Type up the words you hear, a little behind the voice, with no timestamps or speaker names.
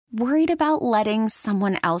Worried about letting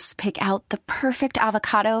someone else pick out the perfect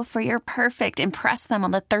avocado for your perfect impress them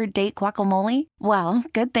on the third date guacamole? Well,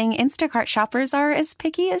 good thing Instacart shoppers are as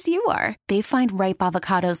picky as you are. They find ripe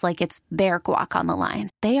avocados like it's their guac on the line.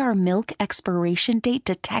 They are milk expiration date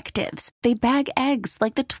detectives. They bag eggs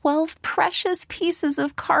like the 12 precious pieces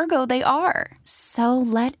of cargo they are. So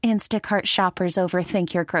let Instacart shoppers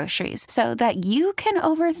overthink your groceries so that you can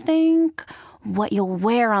overthink what you'll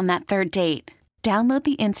wear on that third date. Download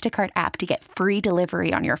the Instacart app to get free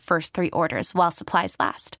delivery on your first 3 orders while supplies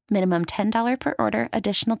last. Minimum $10 per order.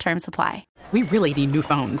 Additional terms apply. We really need new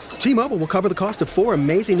phones. T-Mobile will cover the cost of 4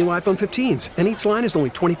 amazing new iPhone 15s, and each line is only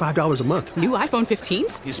 $25 a month. New iPhone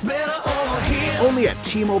 15s? It's better over here. Only at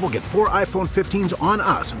T-Mobile, get 4 iPhone 15s on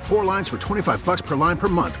us and 4 lines for $25 per line per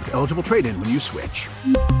month with eligible trade-in when you switch.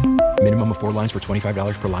 Minimum of 4 lines for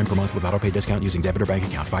 $25 per line per month with autopay discount using debit or bank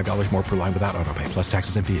account. $5 more per line without autopay, plus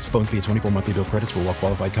taxes and fees. Phone fee at 24 monthly bill credits for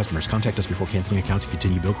well-qualified customers. Contact us before canceling account to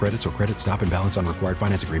continue bill credits or credit stop and balance on required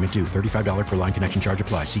finance agreement due. $35 per line connection charge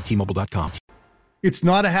applies. See T-Mobile.com. It's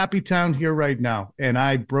not a happy town here right now. And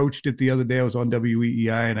I broached it the other day. I was on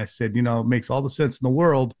WEEI and I said, it makes all the sense in the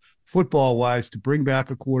world, football-wise, to bring back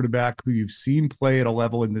a quarterback who you've seen play at a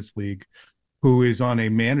level in this league, who is on a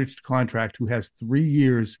managed contract, who has 3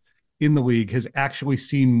 years in the league, has actually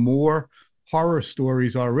seen more horror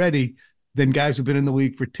stories already than guys who've been in the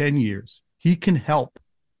league for 10 years. He can help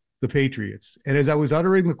the Patriots. And as I was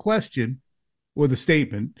uttering the question or the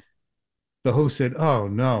statement, the host said, oh,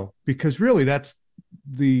 no, because really that's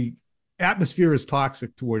the atmosphere is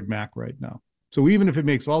toxic toward Mac right now. So even if it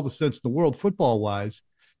makes all the sense in the world football-wise,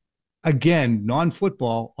 again,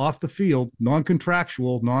 non-football, off the field,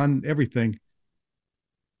 non-contractual, non-everything,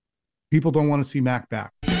 people don't want to see Mac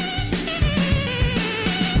back.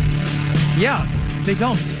 Yeah, they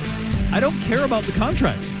don't. I don't care about the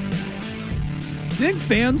contract. Do you think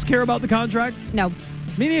fans care about the contract? No.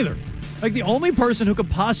 Me neither. Like, the only person who could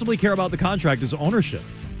possibly care about the contract is ownership.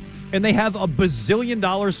 And they have $1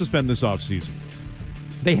 bazillion to spend this offseason.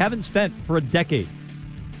 They haven't spent for a decade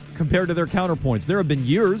compared to their counterpoints. There have been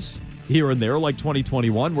years here and there, like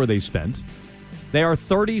 2021, where they spent. They are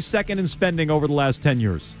 32nd in spending over the last 10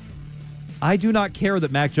 years. I do not care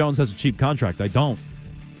that Mac Jones has a cheap contract. I don't.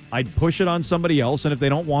 I'd push it on somebody else, and if they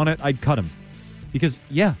don't want it, I'd cut him. Because,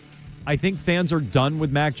 yeah, I think fans are done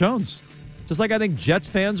with Mac Jones. Just like I think Jets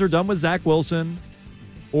fans are done with Zach Wilson,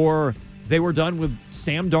 or they were done with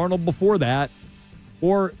Sam Darnold before that,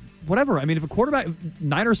 or whatever. I mean, if a quarterback,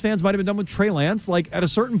 Niners fans might have been done with Trey Lance. Like, at a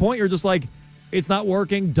certain point, you're just like, it's not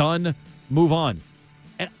working, done, move on.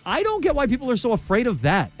 And I don't get why people are so afraid of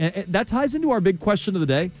that. And that ties into our big question of the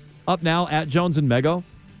day, up now at Jones and Mego.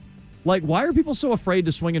 Like, why are people so afraid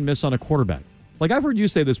to swing and miss on a quarterback? Like, I've heard you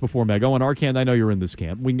say this before, Mego, and Arcand, I know you're in this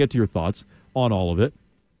camp. We can get to your thoughts on all of it.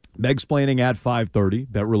 Megsplaining at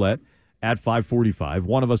 5:30, Bet Roulette at 5:45.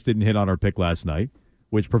 One of us didn't hit on our pick last night,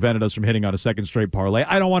 which prevented us from hitting on a second straight parlay.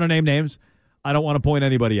 I don't want to name names. I don't want to point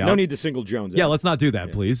anybody out. No need to single Jones out. Yeah, let's not do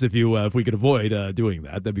that, please. If we could avoid doing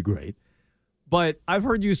that, that'd be great. But I've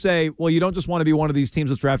heard you say, well, you don't just want to be one of these teams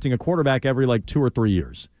that's drafting a quarterback every, 2 or 3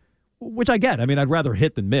 years. Which I get. I mean, I'd rather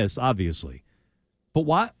hit than miss, obviously.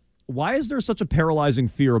 But why is there such a paralyzing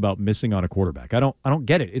fear about missing on a quarterback? I don't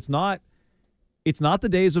get it. It's not the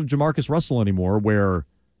days of Jamarcus Russell anymore where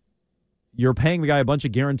you're paying the guy a bunch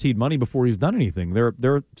of guaranteed money before he's done anything.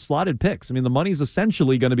 They're slotted picks. I mean, the money's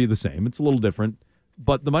essentially going to be the same. It's a little different,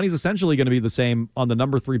 but the money's essentially going to be the same on the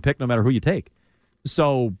number 3 pick no matter who you take.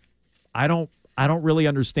 So I don't really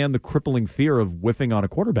understand the crippling fear of whiffing on a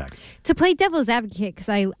quarterback. To play devil's advocate, because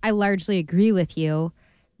I largely agree with you,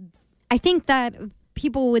 I think that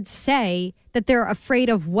people would say that they're afraid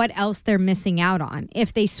of what else they're missing out on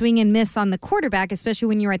if they swing and miss on the quarterback, especially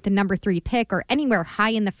when you're at the number 3 pick or anywhere high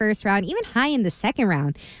in the first round, even high in the second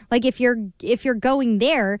round. Like, if you're going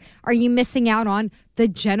there, are you missing out on the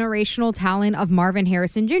generational talent of Marvin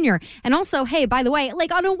Harrison Jr.? And also, hey, by the way,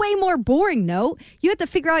 on a way more boring note, you have to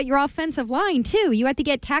figure out your offensive line too. You have to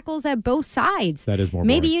get tackles at both sides. That is more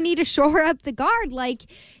Maybe boring. You need to shore up the guard.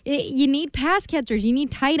 You need pass catchers. You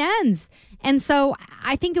need tight ends. And so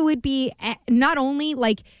I think it would be not only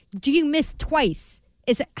do you miss twice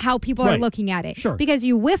is how people are looking at it. Sure. Because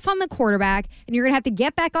you whiff on the quarterback and you're going to have to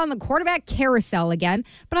get back on the quarterback carousel again.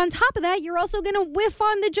 But on top of that, you're also going to whiff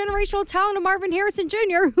on the generational talent of Marvin Harrison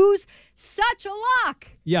Jr., who's such a lock.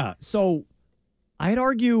 Yeah. So I'd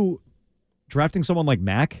argue drafting someone like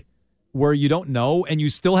Mac where you don't know and you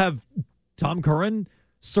still have Tom Curran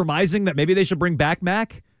surmising that maybe they should bring back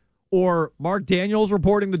Mac, or Mark Daniels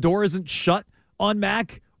reporting the door isn't shut on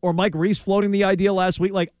Mac, or Mike Reese floating the idea last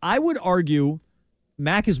week. I would argue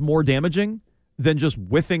Mac is more damaging than just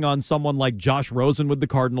whiffing on someone like Josh Rosen with the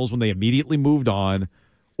Cardinals when they immediately moved on,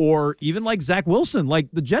 or even like Zach Wilson. Like,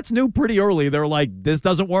 the Jets knew pretty early. They're like, this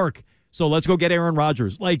doesn't work, so let's go get Aaron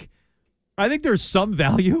Rodgers. Like, I think there's some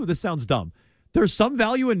value. This sounds dumb. There's some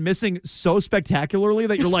value in missing so spectacularly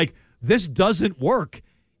that you're like, this doesn't work.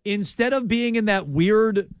 Instead of being in that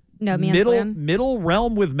weird middle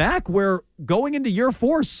realm with Mac, where going into year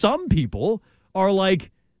 4, some people are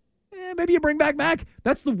like, maybe you bring back Mac.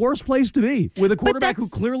 That's the worst place to be with a quarterback who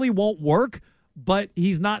clearly won't work, but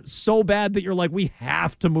he's not so bad that you're like, we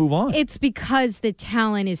have to move on. It's because the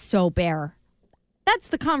talent is so bare. That's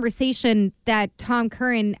the conversation that Tom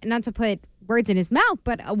Curran, not to put words in his mouth,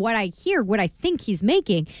 but what I think he's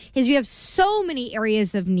making is you have so many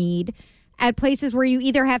areas of need at places where you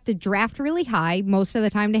either have to draft really high most of the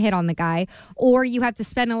time to hit on the guy, or you have to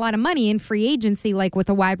spend a lot of money in free agency, like with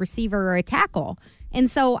a wide receiver or a tackle. And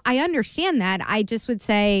so I understand that. I just would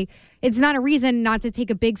say it's not a reason not to take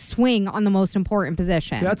a big swing on the most important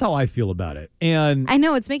position. See, that's how I feel about it. And I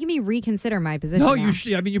know it's making me reconsider my position. No, now. you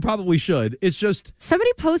should. I mean, you probably should. It's just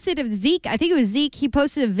somebody posted of Zeke. I think it was Zeke. He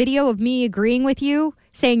posted a video of me agreeing with you,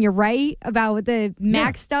 saying you're right about the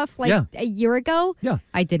Max stuff a year ago. Yeah,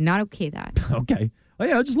 I did not okay that. Okay. Oh,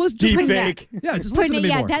 yeah, just listen. Just fake. Yeah, just listen to me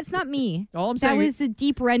more. That's not me. All I'm saying that was a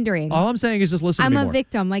deep rendering. All I'm saying is just listen to me more. I'm a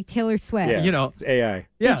victim, like Taylor Swift. Yeah, you know, it's AI.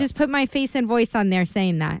 Yeah. They just put my face and voice on there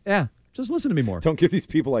saying that. Yeah, just listen to me more. Don't give these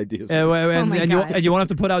people ideas. And you won't have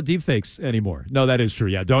to put out deep fakes anymore. No, that is true.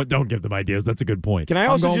 Yeah, don't give them ideas. That's a good point. Can I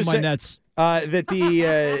also just my say Nets? That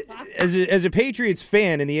the as a Patriots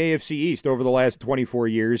fan in the AFC East over the last 24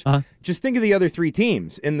 years, just think of the other 3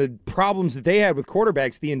 teams and the problems that they had with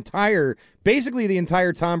quarterbacks basically the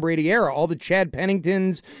entire Tom Brady era. All the Chad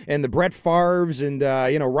Penningtons and the Brett Favres and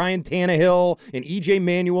Ryan Tannehill and E.J.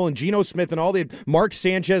 Manuel and Geno Smith and all the Mark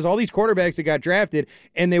Sanchez, all these quarterbacks that got drafted,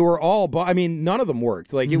 and they were all. None of them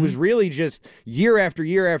worked. Like, it was really just year after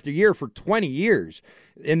year after year for 20 years.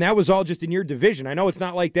 And that was all just in your division. I know it's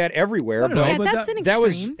not like that everywhere. That's an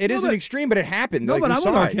extreme. It is an extreme, but it happened. No, like, but I'm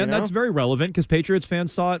with Arcand. That's That's very relevant because Patriots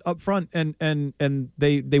fans saw it up front and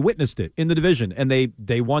they witnessed it in the division, and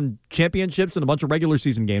they won championships and a bunch of regular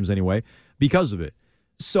season games anyway because of it.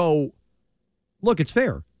 So, look, it's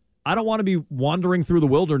fair. I don't want to be wandering through the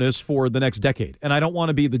wilderness for the next decade, and I don't want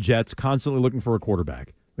to be the Jets constantly looking for a quarterback.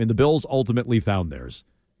 I mean, the Bills ultimately found theirs.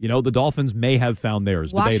 You know, the Dolphins may have found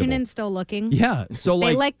theirs. Washington's still looking. Yeah. So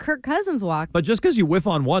they let Kirk Cousins walk. But just because you whiff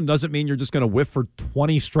on one doesn't mean you're just going to whiff for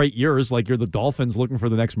 20 straight years like you're the Dolphins looking for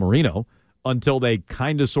the next Marino until they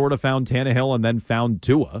kind of sort of found Tannehill and then found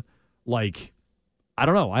Tua. Like, I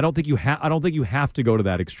don't know. I don't think you have to go to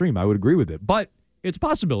that extreme. I would agree with it. But it's a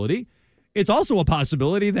possibility. It's also a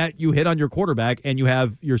possibility that you hit on your quarterback and you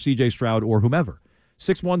have your C.J. Stroud or whomever.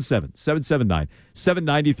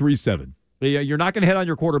 617-779-7937. You're not going to hit on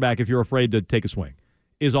your quarterback if you're afraid to take a swing,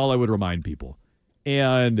 is all I would remind people.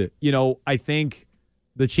 And, I think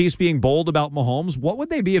the Chiefs being bold about Mahomes, what would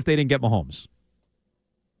they be if they didn't get Mahomes?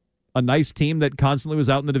 A nice team that constantly was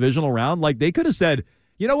out in the divisional round? Like, they could have said,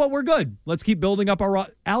 you know what, we're good. Let's keep building up our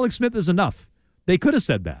Alex Smith is enough. They could have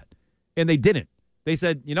said that, and they didn't. They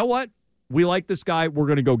said, you know what, we like this guy. We're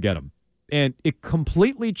going to go get him. And it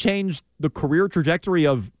completely changed the career trajectory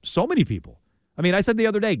of so many people. I mean, I said the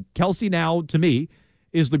other day, Kelsey now, to me,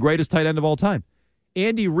 is the greatest tight end of all time.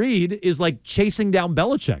 Andy Reid is like chasing down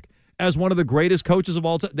Belichick as one of the greatest coaches of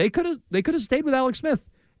all time. They could have stayed with Alex Smith.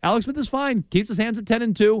 Alex Smith is fine. Keeps his hands at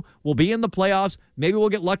 10-2. We'll be in the playoffs. Maybe we'll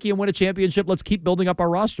get lucky and win a championship. Let's keep building up our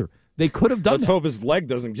roster. They could have done Let's that. hope his leg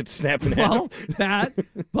doesn't get snapped in half.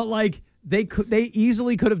 But like they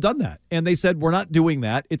easily could have done that. And they said, we're not doing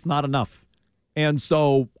that. It's not enough. And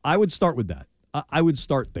so I would start with that. I would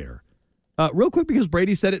start there. Real quick, because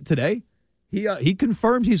Brady said it today, he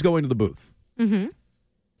confirmed he's going to the booth. Mm-hmm.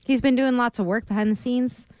 He's been doing lots of work behind the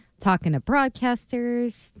scenes, talking to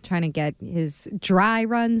broadcasters, trying to get his dry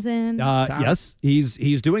runs in. Yes,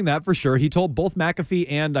 he's doing that for sure. He told both McAfee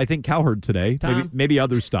and I think Cowherd today, maybe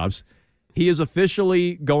other stops, he is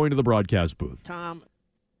officially going to the broadcast booth. Tom.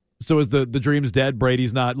 So is the dream's dead?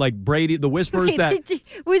 Brady's not? Like, Brady, the whispers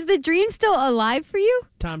Was the dream still alive for you?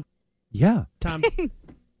 Tom. Yeah. Tom.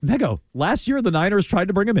 Mego, last year the Niners tried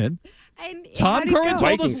to bring him in. And Tom Curran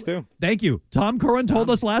told us. Too. Thank you. Tom Curran told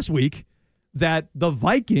us last week that the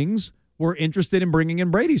Vikings were interested in bringing in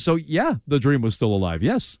Brady. So yeah, the dream was still alive.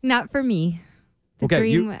 Yes. Not for me. The okay,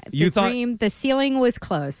 dream, you thought the ceiling was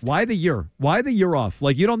closed. Why the year? Why the year off?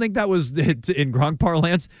 Like, you don't think that was in Gronk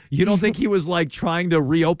parlance? You don't think he was like trying to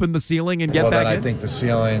reopen the ceiling and get back in? I think the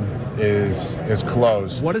ceiling is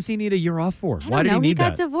closed. What does he need a year off for? Why did he need that? He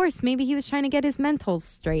got divorced. Maybe he was trying to get his mentals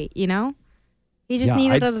straight, you know? He just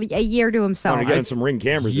needed a year to himself. Want to get in some Ring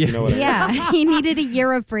cameras, if you know what I mean. Yeah, he needed a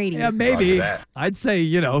year of Brady. Yeah, maybe. I'd say,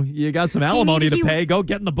 you got some alimony to pay. Go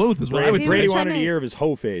get in the booth is what I would say. Brady wanted a year of his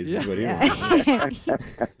hoe phase. Is what he wanted.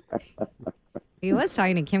 He was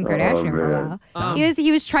talking to Kim Kardashian for a while.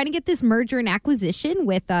 He was trying to get this merger and acquisition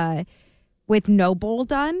with Noble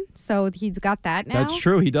done, so he's got that now. That's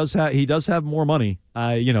true. He does have more money.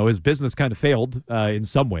 His business kind of failed in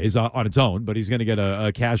some ways on its own, but he's going to get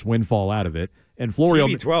a cash windfall out of it. And Florio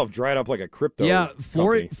TB12 dried up like a crypto. Yeah,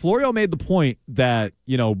 Florio made the point that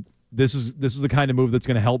this is the kind of move that's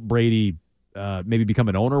going to help Brady maybe become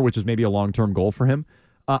an owner, which is maybe a long-term goal for him.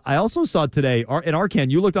 I also saw today, and Arcand,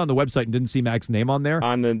 you looked on the website and didn't see Mac's name on there?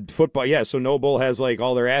 On the football, yeah. So Noble has like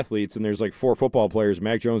all their athletes, and there's like 4 football players.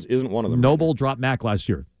 Mac Jones isn't one of them. Noble dropped Mac last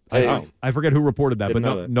year. I forget who reported that,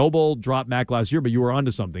 but Noble dropped Mac last year, but you were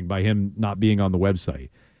onto something by him not being on the website.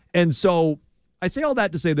 And so I say all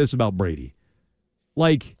that to say this about Brady.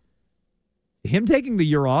 Like, him taking the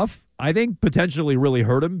year off, I think potentially really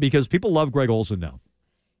hurt him because people love Greg Olsen now.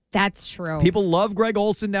 That's true. People love Greg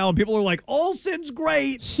Olsen now, and people are like, Olsen's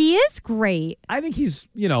great. He is great. I think he's,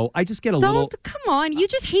 I just get a little... Come on. You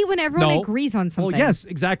just hate when everyone agrees on something. Well, yes,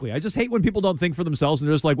 exactly. I just hate when people don't think for themselves, and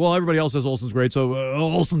they're just like, well, everybody else says Olsen's great, so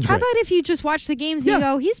Olsen's great. How about if you just watch the games and you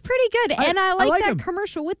go, he's pretty good, and I like that him.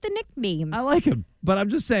 commercial with the nicknames. I like him. But I'm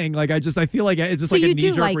just saying, I feel like it's just like a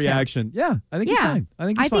knee-jerk reaction. Him. Yeah, I think he's fine.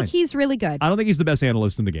 I think he's really good. I don't think he's the best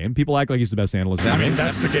analyst in the game. People act like he's the best analyst in the game.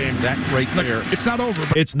 That's the game. That right there. It's not over.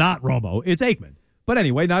 It's not Romo. It's Aikman. But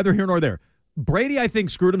anyway, neither here nor there. Brady, I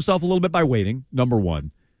think, screwed himself a little bit by waiting, number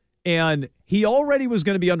one. And he already was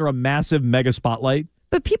going to be under a massive mega spotlight.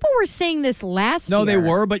 But people were saying this last year. No, they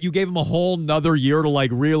were, but you gave him a whole nother year to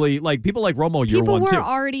really, people like Romo year one, too. People were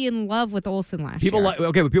already in love with Olsen last year.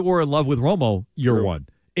 But people were in love with Romo year one.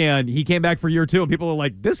 And he came back for year two, and people are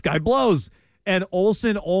like, this guy blows. And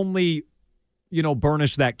Olsen only,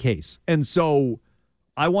 burnished that case. And so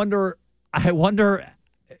I wonder, I don't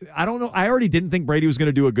know. I already didn't think Brady was going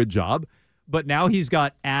to do a good job, but now he's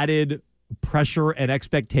got added pressure and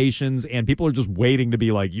expectations, and people are just waiting to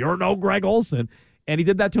be like, you're no Greg Olsen. And he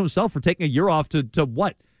did that to himself for taking a year off to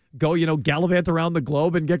what? Go, gallivant around the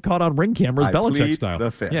globe and get caught on ring cameras, Belichick style.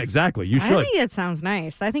 The fifth. Yeah, exactly. You should. I think it sounds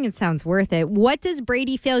nice. I think it sounds worth it. What does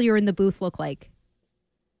Brady failure in the booth look like?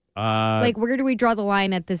 Where do we draw the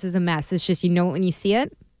line at this is a mess? It's just it when you see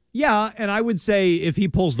it? Yeah, and I would say if he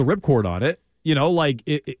pulls the ripcord on it, be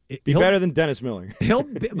better than Dennis Miller.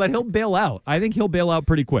 But he'll bail out. I think he'll bail out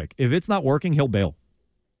pretty quick. If it's not working, he'll bail.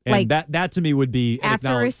 And that to me would be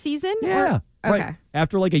after a season? Yeah. Okay. Right.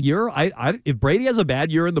 After like a year, if Brady has a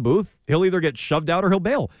bad year in the booth, he'll either get shoved out or he'll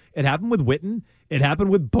bail. It happened with Witten. It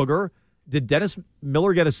happened with Booger. Did Dennis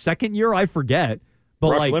Miller get a second year? I forget.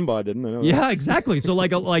 But Rush Limbaugh didn't. I know yeah, exactly. So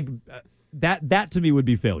that to me would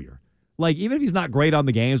be failure. Like, even if he's not great on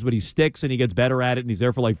the games, but he sticks and he gets better at it and he's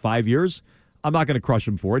there for like 5 years, I'm not going to crush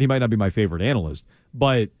him for it. He might not be my favorite analyst,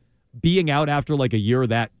 but being out after like a year,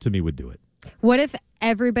 that to me would do it. What if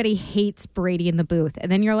everybody hates Brady in the booth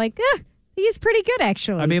and then you're like, he's pretty good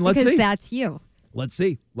actually? I mean, let's see. Because that's you. Let's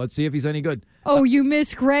see. Let's see if he's any good. Oh, you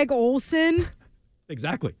miss Greg Olsen?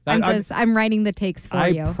 Exactly. I'm writing the takes for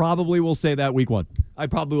you. I probably will say that week one.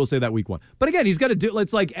 But again, he's got to do.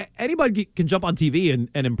 It's like anybody can jump on TV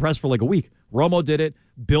and impress for like a week. Romo did it.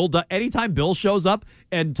 Bill. Anytime Bill shows up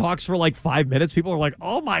and talks for like 5 minutes, people are like,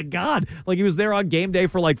 "Oh my god!" Like he was there on game day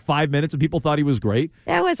for like 5 minutes, and people thought he was great.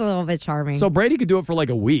 That was a little bit charming. So Brady could do it for like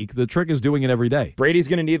a week. The trick is doing it every day. Brady's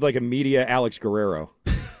going to need like a media Alex Guerrero,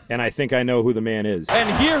 and I think I know who the man is. And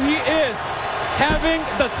here he is, having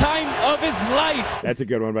the time of his life. That's a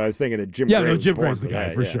good one, but I was thinking that Jim Gray. Yeah, no, Jim Gray's the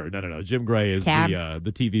guy for sure. No. Jim Gray is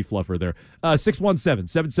the TV fluffer there.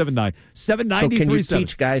 617-779-7937. So can you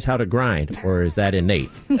teach guys how to grind, or is that innate?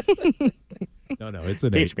 No, it's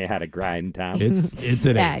innate. Teach me how to grind, Tom. It's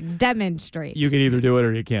innate. Yeah, demonstrate. You can either do it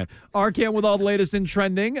or you can't. Arcand with all the latest in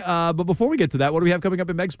trending. But before we get to that, what do we have coming up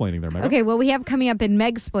in Megsplaining there, Meg? Okay, what we have coming up in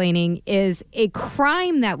Megsplaining is a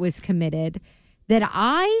crime that was committed that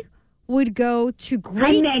I would go to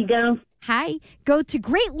great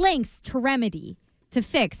lengths to remedy, to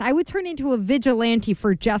fix. I would turn into a vigilante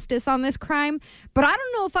for justice on this crime, but I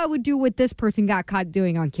don't know if I would do what this person got caught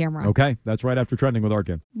doing on camera. Okay, that's right after Trending with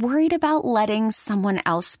Arcand. Worried about letting someone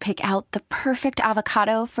else pick out the perfect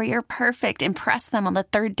avocado for your perfect impress them on the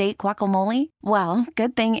third date guacamole? Well,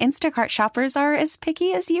 good thing Instacart shoppers are as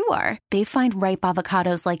picky as you are. They find ripe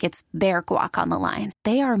avocados like it's their guac on the line.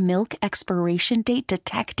 They are milk expiration date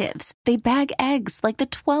detectives. They bag eggs like the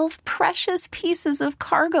 12 precious pieces of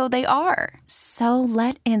cargo they are. So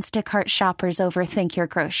let Instacart shoppers overthink your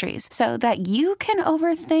groceries so that you can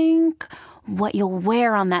overthink what you'll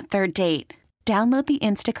wear on that third date. Download the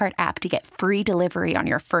Instacart app to get free delivery on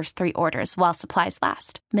your first 3 orders while supplies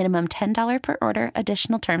last. Minimum $10 per order.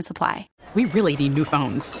 Additional terms apply. We really need new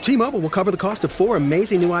phones. T-Mobile will cover the cost of 4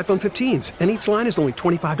 amazing new iPhone 15s, and each line is only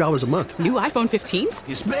 $25 a month. New iPhone 15s?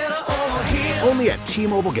 It's better over here. Only at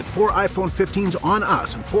T-Mobile, get 4 iPhone 15s on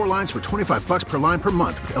us and 4 lines for $25 per line per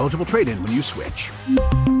month with eligible trade-in when you switch.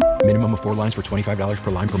 Minimum of 4 lines for $25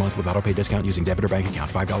 per line per month with autopay discount using debit or bank account.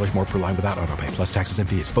 $5 more per line without autopay, plus taxes and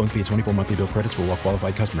fees. Phone fee at 24 monthly bill credits for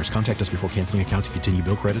well-qualified customers. Contact us before canceling account to continue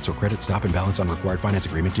bill credits or credit stop and balance on required finance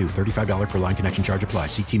agreement due. $35 per line connection charge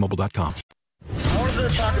applies. See T-Mobile.com. I wanted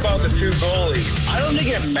to talk about the 2 goalies. I don't think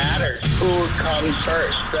it matters who comes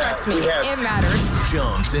first. Trust me, it matters.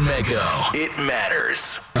 Jones and Mego. It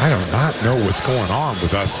matters. I do not know what's going on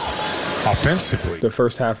with us offensively. The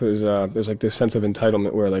first half is there's like this sense of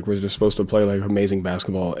entitlement where like we're just supposed to play like amazing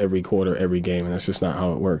basketball every quarter, every game, and that's just not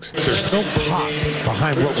how it works. There's no pop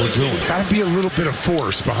behind what we're doing. Got to be a little bit of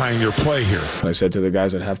force behind your play here. What I said to the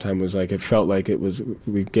guys at halftime was like it felt like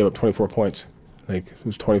we gave up 24 points. Like it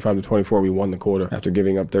was 25-24. We won the quarter after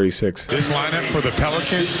giving up 36. This lineup for the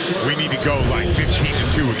Pelicans, we need to go like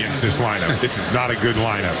 15-2 against this lineup. This is not a good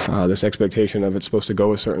lineup. This expectation of it's supposed to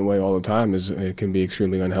go a certain way all the time it can be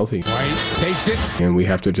extremely unhealthy. White takes it. And we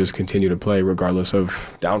have to just continue to play regardless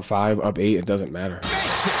of down 5, up 8. It doesn't matter.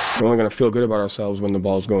 We're only going to feel good about ourselves when the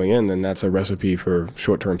ball's going in, then that's a recipe for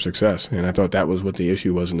short-term success. And I thought that was what the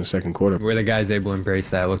issue was in the second quarter. Were the guys able to embrace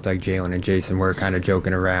that? It looked like Jalen and Jason were kind of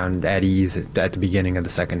joking around at ease at the beginning of the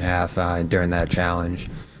second half during that challenge.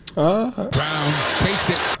 Brown takes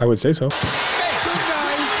it. I would say so.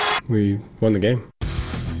 We won the game.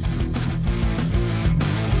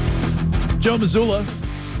 Joe Mazzulla,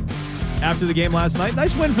 after the game last night,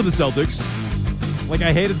 nice win for the Celtics. Like,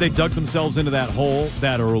 I hated they dug themselves into that hole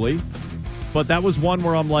that early. But that was one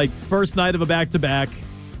where I'm like, first night of a back-to-back,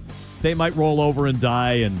 they might roll over and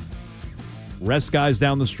die and rest guys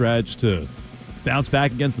down the stretch to bounce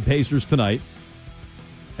back against the Pacers tonight.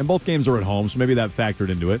 And both games are at home, so maybe that factored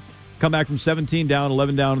into it. Come back from 17 down,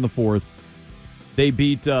 11 down in the fourth. They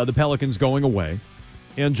beat the Pelicans going away.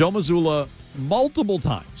 And Joe Mazzulla, multiple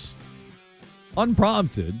times,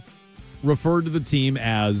 unprompted, referred to the team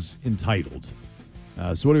as entitled.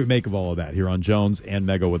 So what do we make of all of that here on Jones and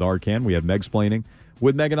Mego with Arcand? We have Megsplaining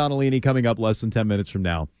with Megan Onalini coming up less than 10 minutes from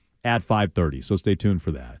now at 5:30. So stay tuned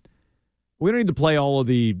for that. We don't need to play all of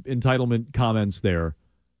the entitlement comments there.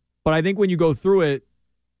 But I think when you go through it,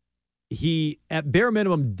 he, at bare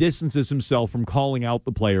minimum, distances himself from calling out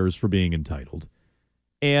the players for being entitled.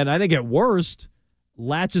 And I think at worst,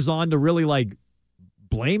 latches on to really like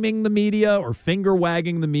blaming the media or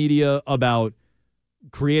finger-wagging the media about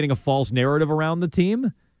creating a false narrative around the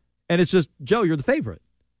team. And it's just, Joe, you're the favorite.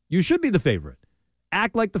 You should be the favorite.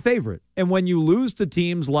 Act like the favorite. And when you lose to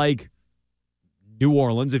teams like New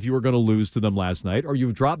Orleans, if you were going to lose to them last night, or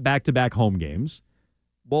you've dropped back-to-back home games,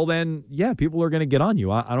 well then, yeah, people are going to get on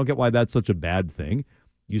you. I don't get why that's such a bad thing.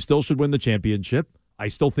 You still should win the championship. I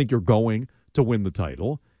still think you're going to win the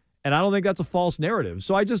title. And I don't think that's a false narrative.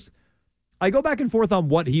 So I go back and forth on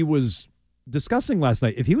what he was discussing last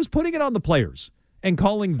night. If he was putting it on the players and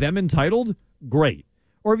calling them entitled, great.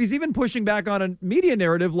 Or if he's even pushing back on a media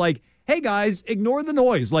narrative like, hey guys, ignore the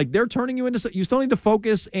noise. Like they're turning you into, you still need to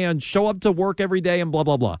focus and show up to work every day and blah,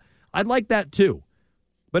 blah, blah. I'd like that too.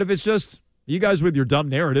 But if it's just you guys with your dumb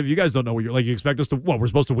narrative, you guys don't know what you're like. You expect us to, we're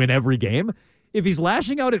supposed to win every game. If he's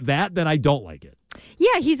lashing out at that, then I don't like it.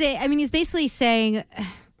 Yeah, he's basically saying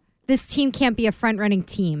this team can't be a front-running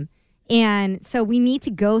team. And so we need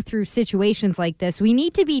to go through situations like this. We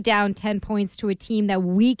need to be down 10 points to a team that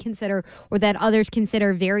we consider or that others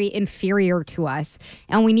consider very inferior to us.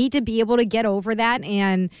 And we need to be able to get over that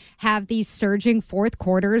and have these surging fourth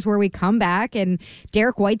quarters where we come back and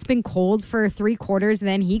Derek White's been cold for 3 quarters and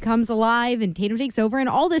then he comes alive and Tatum takes over and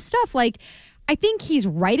all this stuff. Like, I think he's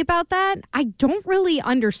right about that. I don't really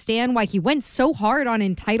understand why he went so hard on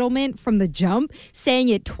entitlement from the jump, saying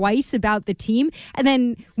it twice about the team. And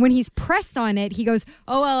then when he's pressed on it, he goes,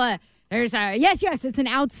 oh, well, there's a, yes, it's an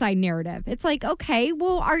outside narrative. It's like, okay,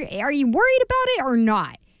 well, are you worried about it or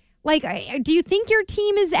not? Like, do you think your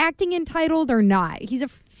team is acting entitled or not? He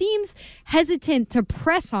seems hesitant to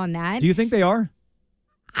press on that. Do you think they are?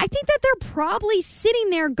 I think that they're probably sitting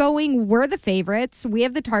there going, we're the favorites, we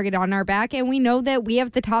have the target on our back, and we know that we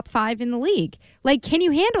have the top 5 in the league. Like, can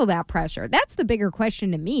you handle that pressure? That's the bigger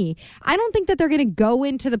question to me. I don't think that they're going to go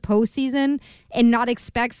into the postseason and not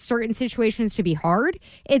expect certain situations to be hard.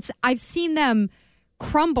 I've seen them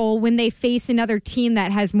crumble when they face another team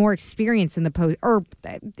that has more experience in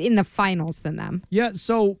in the finals than them. Yeah,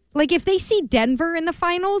 so like if they see Denver in the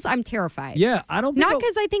finals, I'm terrified. Yeah, I don't think not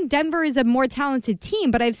because I think Denver is a more talented team,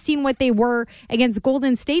 but I've seen what they were against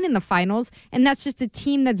Golden State in the finals, and that's just a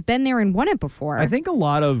team that's been there and won it before. I think a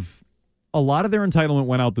lot of their entitlement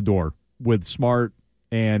went out the door with Smart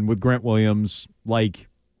and with Grant Williams. Like,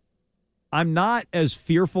 I'm not as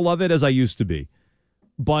fearful of it as I used to be,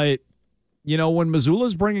 but when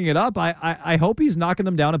Mazzulla's bringing it up, I hope he's knocking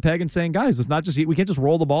them down a peg and saying, guys, it's not just we can't just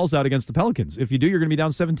roll the balls out against the Pelicans. If you do, you're going to be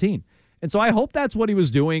down 17. And so I hope that's what he was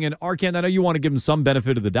doing. And Arcand, I know you want to give him some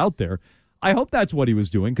benefit of the doubt there. I hope that's what he was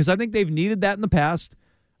doing because I think they've needed that in the past.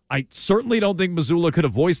 I certainly don't think Mazzulla could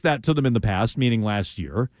have voiced that to them in the past, meaning last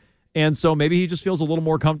year. And so maybe he just feels a little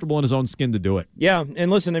more comfortable in his own skin to do it. Yeah, and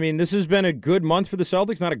listen, I mean, this has been a good month for the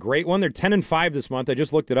Celtics, not a great one. They're 10-5 this month. I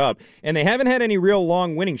just looked it up. And they haven't had any real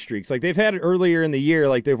long winning streaks. Like they've had earlier in the year,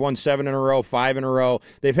 like they've won 7 in a row, 5 in a row.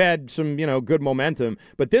 They've had some, good momentum.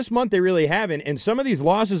 But this month they really haven't. And some of these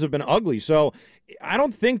losses have been ugly. So I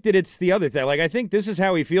don't think that it's the other thing. Like, I think this is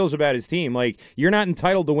how he feels about his team. Like, you're not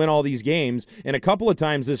entitled to win all these games. And a couple of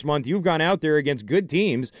times this month, you've gone out there against good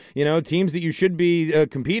teams, teams that you should be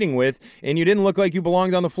competing with, and you didn't look like you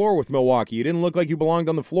belonged on the floor with Milwaukee. You didn't look like you belonged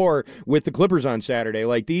on the floor with the Clippers on Saturday.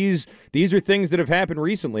 Like, these are things that have happened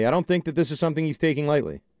recently. I don't think that this is something he's taking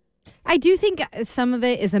lightly. I do think some of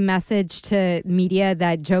it is a message to media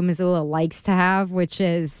that Joe Mazzulla likes to have, which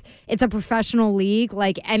is it's a professional league.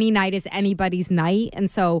 Like any night is anybody's night. And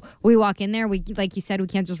so we walk in there, like you said, we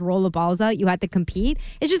can't just roll the balls out. You have to compete.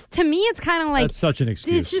 It's just, to me, it's kind of like. That's such an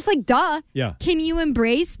excuse. It's just like, duh. Yeah. Can you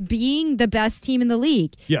embrace being the best team in the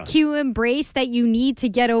league? Yeah. Can you embrace that you need to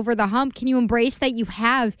get over the hump? Can you embrace that you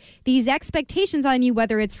have these expectations on you,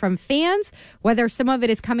 whether it's from fans, whether some of it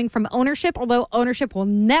is coming from ownership, although ownership will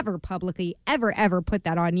never publicly ever put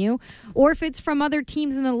that on you, or if it's from other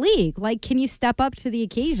teams in the league. Like, can you step up to the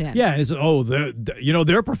occasion? Yeah,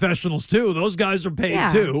 they're professionals too. Those guys are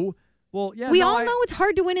paid too. Well, yeah, we all know it's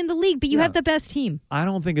hard to win in the league, but you have the best team. I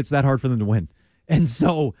don't think it's that hard for them to win, and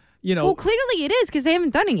so well, clearly it is because they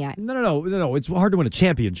haven't done it yet. No. It's hard to win a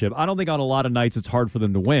championship. I don't think on a lot of nights it's hard for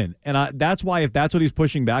them to win, and that's why if that's what he's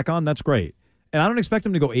pushing back on, that's great. And I don't expect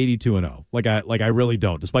him to go 82-0. Like I really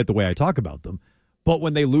don't, despite the way I talk about them. But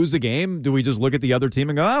when they lose a game, do we just look at the other team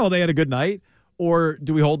and go, oh, well, they had a good night? Or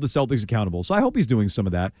do we hold the Celtics accountable? So I hope he's doing some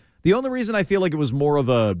of that. The only reason I feel like it was more of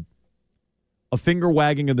a finger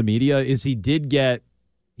wagging of the media is he did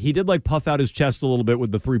like puff out his chest a little bit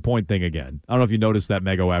with the 3-point thing again. I don't know if you noticed that,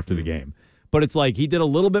 Mego, after the game. But it's like he did a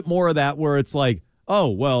little bit more of that where it's like, oh,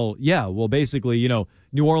 well, yeah, well, basically,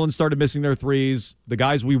 New Orleans started missing their threes. The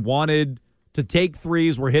guys we wanted to take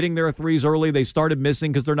threes were hitting their threes early. They started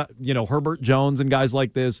missing because they're not, Herbert Jones and guys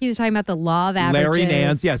like this. He was talking about the law of averages. Larry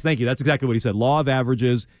Nance. Yes, thank you. That's exactly what he said. Law of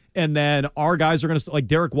averages. And then our guys are going to, like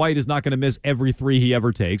Derek White is not going to miss every three he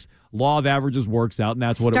ever takes. Law of averages works out, and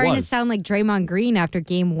that's what it was. Starting to sound like Draymond Green after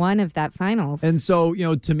game 1 of that finals. And so,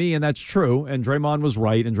 to me, and that's true, and Draymond was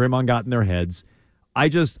right, and Draymond got in their heads.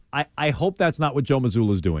 I hope that's not what Joe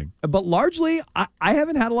Mazzulla is doing. But largely, I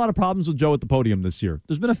haven't had a lot of problems with Joe at the podium this year.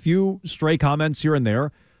 There's been a few stray comments here and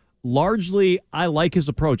there. Largely, I like his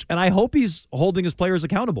approach, and I hope he's holding his players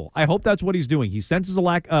accountable. I hope that's what he's doing. He senses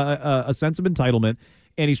a sense of entitlement,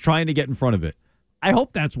 and he's trying to get in front of it. I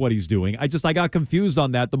hope that's what he's doing. I got confused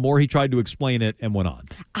on that the more he tried to explain it and went on.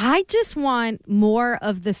 I just want more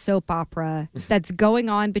of the soap opera that's going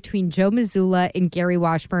on between Joe Mazzulla and Gary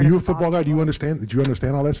Washburn. Are you a football guy? Do you understand? Did you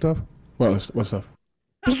understand all that stuff? What stuff?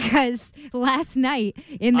 Because last night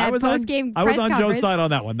in that post-game press I was on conference, Joe's side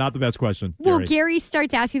on that one. Not the best question. Well, Gary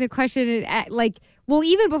starts asking the question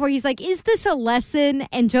even before he's like, is this a lesson?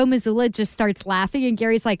 And Joe Mazzulla just starts laughing, and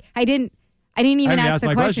Gary's like, I didn't even ask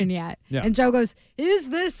the question yet. Yeah. And Joe goes, is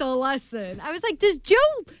this a lesson? I was like, does Joe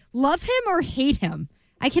love him or hate him?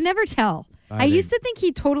 I can never tell. I used to think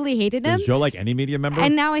he totally hated him. Does Joe like any media member?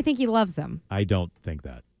 And now I think he loves him. I don't think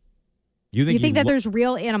that. You think that there's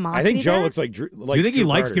real animosity? I think Joe there? looks like Drew. You think he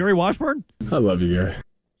likes Gary Washburn? I love you, Gary.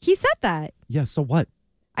 He said that. Yeah, so what?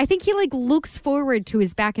 I think he looks forward to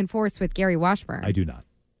his back and forth with Gary Washburn. I do not.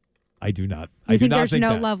 You think there's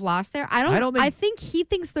no love lost there? I think he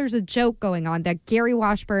thinks there's a joke going on that Gary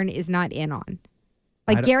Washburn is not in on.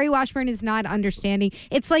 Like Gary Washburn is not understanding.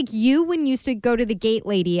 It's like you when you used to go to the gate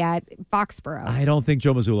lady at Foxborough. I don't think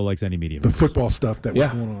Joe Mazzulla likes any media. The football stuff that was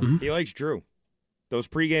going on. Mm-hmm. He likes Drew. Those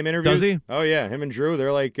pregame interviews. Does he? Oh yeah, him and Drew.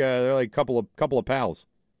 They're like couple of pals.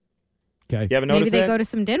 Okay. You haven't noticed Maybe they that? go to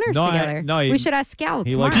some dinners together. We should ask Scout.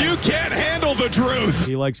 You can't handle the truth.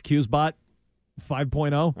 He likes QSBot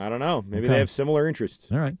 5.0. I don't know. Maybe they have similar interests.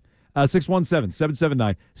 All right.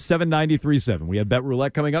 617-779-7937. We have Bet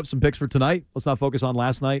Roulette coming up. Some picks for tonight. Let's not focus on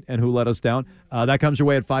last night and who let us down. That comes your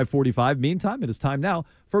way at 5:45. Meantime, it is time now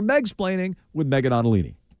for Megsplaining with Megan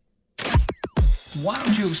Onolini. Why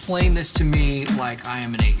don't you explain this to me like I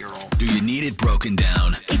am an 8-year-old? Do you need it broken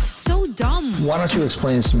down? It's so dumb. Why don't you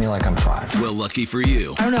explain this to me like I'm 5? Well, lucky for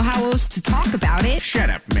you. I don't know how else to talk about it. Shut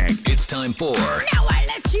up, Meg. It's time for... Now I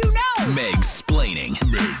let you know. Megsplaining.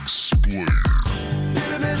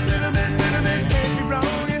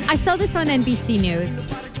 I saw this on NBC News.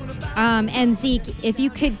 And Zeke, if you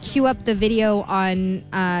could cue up the video on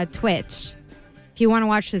Twitch, if you want to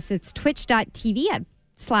watch this, it's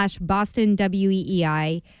twitch.tv/Boston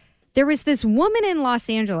WEEI. There was this woman in Los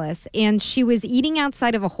Angeles, and she was eating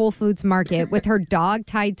outside of a Whole Foods market with her dog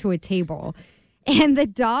tied to a table. And the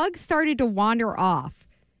dog started to wander off.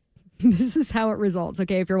 This is how it results,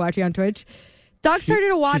 okay, if you're watching on Twitch. Dog started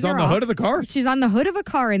to wander off. She's on the hood of the car? She's on the hood of a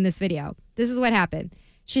car in this video. This is what happened.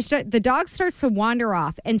 The dog starts to wander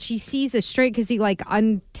off, and she sees a stranger because he,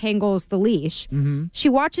 untangles the leash. Mm-hmm. She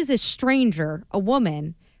watches a stranger, a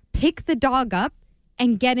woman, pick the dog up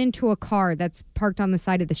and get into a car that's parked on the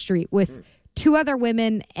side of the street with 2 other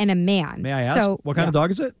women and a man. May I ask, what kind of dog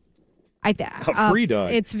is it? A free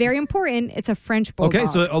dog. It's very important. It's a French bulldog. Okay,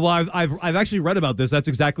 so I've actually read about this. That's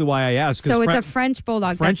exactly why I asked. So it's a French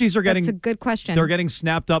bulldog. Frenchies are getting. That's a good question. They're getting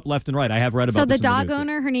snapped up left and right. I have read about. So this the dog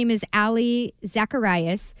owner, her name is Ali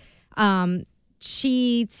Zacharias.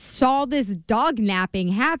 She saw this dog napping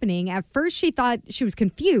happening. At first, she thought she was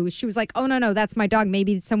confused. She was like, "Oh no, that's my dog.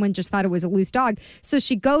 Maybe someone just thought it was a loose dog." So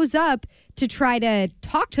she goes up to try to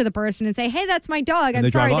talk to the person and say, "Hey, that's my dog. I'm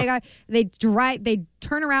sorry." They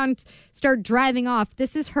turn around, start driving off.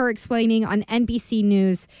 This is her explaining on NBC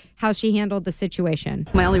News how she handled the situation.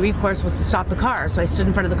 My only recourse was to stop the car. So I stood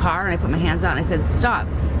in front of the car and I put my hands out and I said, "Stop."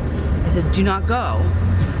 I said, "Do not go."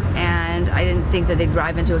 And I didn't think that they'd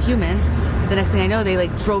drive into a human. The next thing I know, they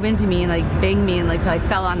drove into me and banged me and so I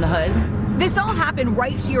fell on the hood. This all happened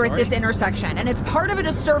right here at this intersection, and it's part of a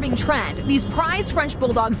disturbing trend. These prized French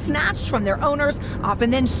bulldogs snatched from their owners, often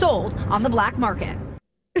then sold on the black market.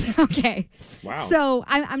 Okay. Wow. So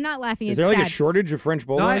I'm not laughing. Is it's there sad. a shortage of French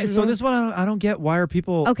bulldogs? So this one, I don't get. Why are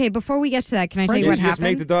people... Okay, before we get to that, can I tell you Frenchies what just happened?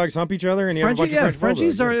 make the dogs hump each other and you have a bunch of French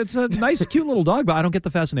Frenchies bulldogs. it's a nice, cute little dog, but I don't get the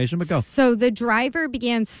fascination, but go. So the driver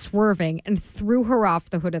began swerving and threw her off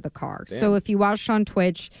the hood of the car. Damn. So if you watched on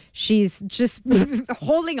Twitch, she's just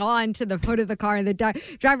holding on to the hood of the car, and the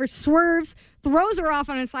driver swerves, throws her off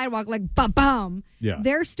on a sidewalk like ba-bum. Yeah.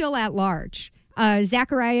 They're still at large.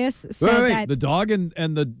 Zacharias said Wait, that the dog and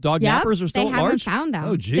the dog nappers are still they at haven't large? found them.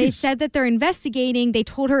 Oh, geez. They said that they're investigating. They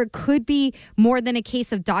told her it could be more than a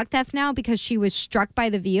case of dog theft now because she was struck by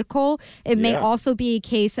the vehicle. It may also be a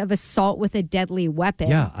case of assault with a deadly weapon.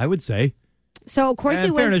 Yeah, I would say. So, of course,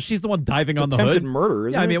 in fairness, she's the one diving on the hood. Attempted murder,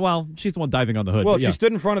 isn't I it? mean, well, she's the one diving on the hood. Well, but yeah. she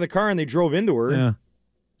stood in front of the car and they drove into her. Yeah.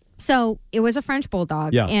 So it was a French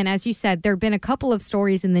bulldog. Yeah. And as you said, there have been a couple of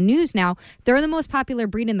stories in the news now. They're the most popular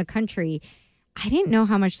breed in the country. I didn't know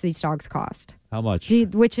how much these dogs cost. How much?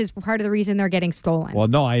 Which is part of the reason they're getting stolen. Well,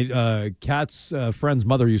 no, Kat's friend's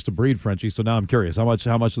mother used to breed Frenchies, so now I'm curious. How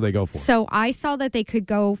much do they go for? So I saw that they could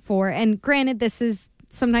go for, and granted, this is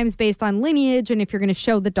sometimes based on lineage and if you're going to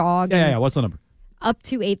show the dog. Yeah. What's the number? Up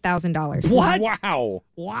to $8,000. What?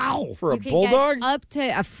 Wow. For a You can bulldog? get up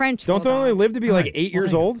to a French Don't bulldog. they only live to be All like right. 8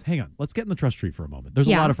 years hang on. old? Hang on. Let's get in the trust tree for a moment. There's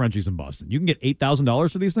a Yeah. lot of Frenchies in Boston. You can get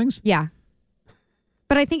 $8,000 for these things? Yeah.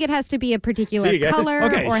 But I think it has to be a particular See you guys. color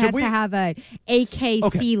Okay, or should has we- to have a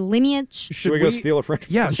AKC lineage. Should we go steal a French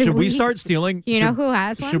Yeah, bulldog? should we start stealing? You know who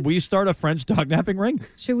has one? Should we start a French dog napping ring?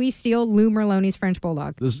 Should we steal Lou Merloni's French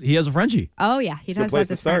bulldog? He has a Frenchie. Oh, yeah. He talks place about to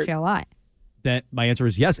this start. Frenchie a lot. Then my answer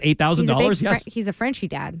is yes. $8,000, yes. He's a Frenchie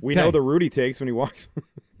dad. We know the route he takes when he walks.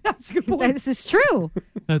 That's a good point. This is true.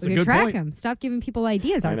 That's we a can good track point. him. Stop giving people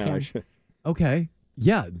ideas, I know. I Arcand. should. Okay.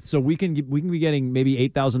 Yeah, so we can be getting maybe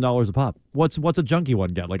 $8,000 a pop. What's a junky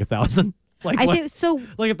one get? Like 1,000? I think so.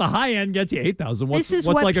 Like if the high end gets you 8,000, what's This is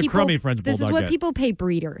what's what like people, a crummy French bulldog This is what get? people pay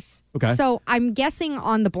breeders. Okay. So I'm guessing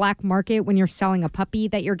on the black market when you're selling a puppy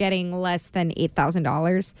that you're getting less than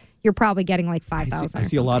 $8,000. You're probably getting like $5,000. I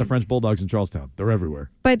see a lot of French bulldogs in Charlestown. They're everywhere.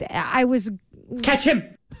 But I was Catch him.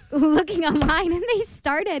 looking online and they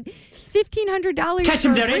start at $1,500 Catch for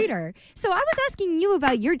him, a Daddy. breeder. So I was asking you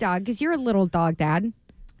about your dog because you're a little dog dad,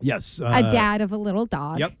 Yes. a dad of a little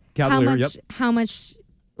dog. Yep. Cavalier, How much,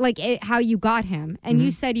 how you got him? And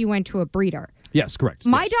you said you went to a breeder. Yes, correct.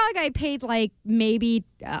 My yes. dog, I paid like maybe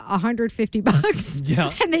 $150.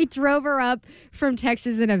 Yeah. And they drove her up from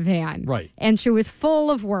Texas in a van. Right. And she was full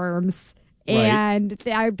of worms. Right. And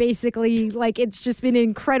I basically, it's just been an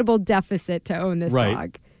incredible deficit to own this Right.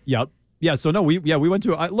 dog. Yep. Yeah. So no, we went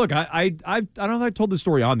to. Look, I don't know if I told this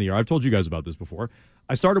story on the air. I've told you guys about this before.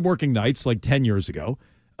 I started working nights like 10 years ago.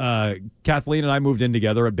 Kathleen and I moved in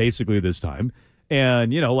together at basically this time.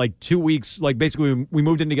 And, like 2 weeks, like basically we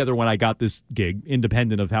moved in together when I got this gig,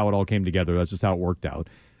 independent of how it all came together. That's just how it worked out.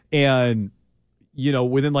 And,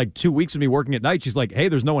 within like 2 weeks of me working at night, she's like, hey,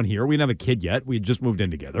 there's no one here. We didn't have a kid yet. We had just moved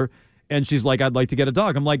in together. And she's like, I'd like to get a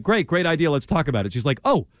dog. I'm like, great idea. Let's talk about it. She's like,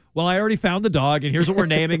 oh, well, I already found the dog, and here's what we're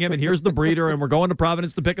naming him, and here's the breeder, and we're going to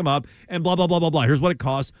Providence to pick him up, and blah, blah, blah, blah, blah. Here's what it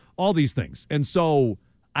costs, all these things. And so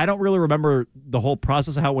I don't really remember the whole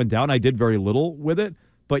process of how it went down. I did very little with it.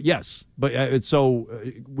 But yes,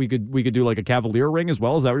 we could do like a Cavalier ring as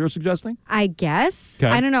well. Is that what you're suggesting? I guess. Okay.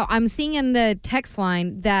 I don't know. I'm seeing in the text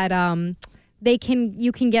line that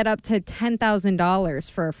you can get up to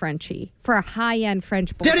 $10,000 for a Frenchie, for a high-end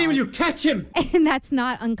French bulldog. Didn't even you catch him? And that's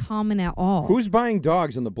not uncommon at all. Who's buying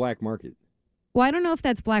dogs on the black market? Well, I don't know if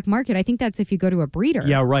that's black market. I think that's if you go to a breeder.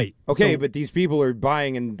 Yeah, right. Okay, but these people are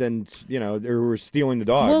buying and then, they're stealing the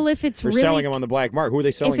dogs. Well, if it's they're really selling them on the black market. Who are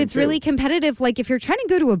they selling If it's them to? really competitive, like if you're trying to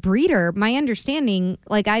go to a breeder, my understanding,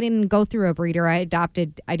 like I didn't go through a breeder. I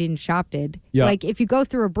didn't shopted. Yeah. Like if you go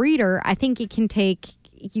through a breeder, I think it can take...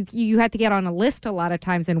 You have to get on a list a lot of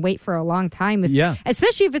times and wait for a long time.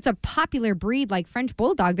 Especially if it's a popular breed like French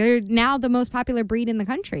Bulldog. They're now the most popular breed in the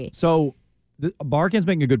country. So Arcand's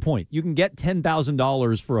making a good point. You can get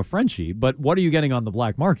 $10,000 for a Frenchie, but what are you getting on the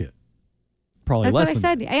black market? Probably That's less what I than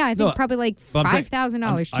said. that. Yeah, I think probably like $5,000,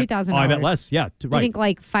 $2,000. I meant less, yeah. Right. I think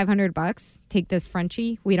like $500. Take this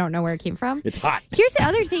Frenchie. We don't know where it came from. It's hot. Here's the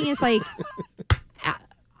other thing is like...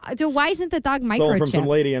 So why isn't the dog microchipped? Stolen from some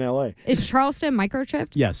lady in L.A. Is Charleston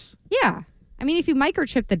microchipped? Yes. Yeah. I mean, if you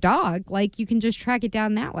microchip the dog, like you can just track it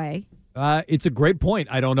down that way. It's a great point.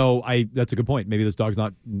 I don't know. That's a good point. Maybe this dog's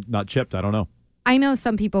not chipped. I don't know. I know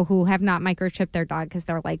some people who have not microchipped their dog because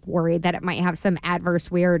they're like worried that it might have some adverse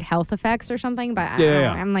weird health effects or something. But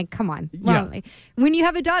I'm like, come on. Well, like, when you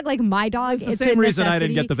have a dog like my dog, it's the same reason I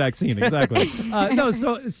didn't get the vaccine. Exactly.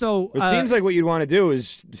 So it seems like what you'd want to do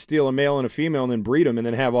is steal a male and a female and then breed them and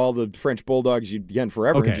then have all the French Bulldogs you'd get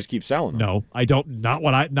forever and just keep selling them. No, I don't.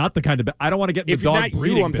 Not the kind of. I don't want to get in the dog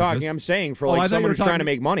breeding business. I'm saying for like someone who's trying to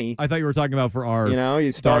make money. I thought you were talking about for our.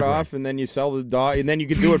 You start off and then you sell the dog and then you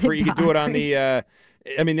could do it for you could do it on the.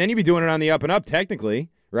 Then you'd be doing it on the up and up technically,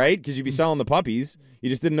 right? Because you'd be selling the puppies. You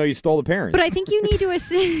just didn't know you stole the parents. But I think you need to.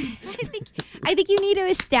 I think you need to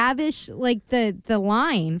establish like the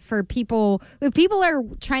line for people. If people are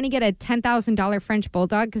trying to get a $10,000 French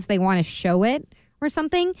Bulldog because they want to show it or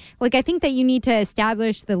something, like I think that you need to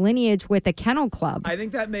establish the lineage with a kennel club. I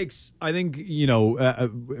think that makes. I think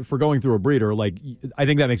for going through a breeder, like I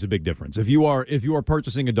think that makes a big difference. If you are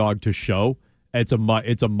purchasing a dog to show. It's a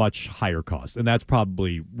much higher cost, and that's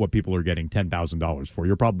probably what people are getting $10,000 for.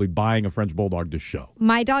 You're probably buying a French Bulldog to show.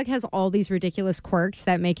 My dog has all these ridiculous quirks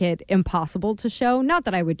that make it impossible to show. Not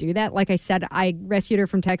that I would do that. Like I said, I rescued her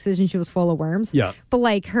from Texas, and she was full of worms. Yeah. But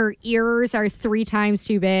like her ears are 3 times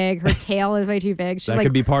too big. Her tail is way too big. She's that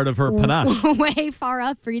could be part of her panache. Way far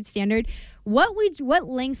up breed standard. What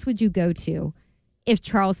lengths would you go to if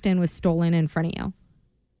Charleston was stolen in front of you?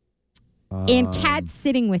 And Kat's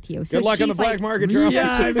sitting with you. So good luck on the black market, Charles.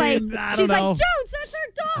 Yeah, she's like, Jones, that's our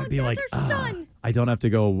dog. That's our son. I don't have to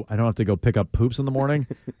go pick up poops in the morning.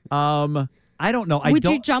 I don't know. Would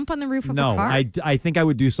you jump on the roof of a car? No, I think I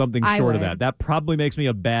would do something short of that. That probably makes me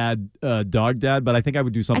a bad dog dad, but I think I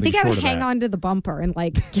would do something short of that. I think I would hang on to the bumper and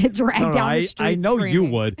like get dragged down the street. I know screaming. you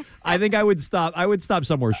would. I think I would stop. I would stop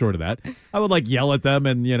somewhere short of that. I would like yell at them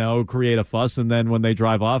and create a fuss, and then when they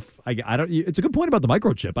drive off, I don't. It's a good point about the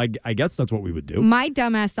microchip. I guess that's what we would do. My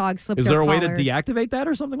dumbass dog slipped. Is there her a way collar. to deactivate that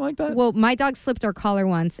or something like that? Well, my dog slipped her collar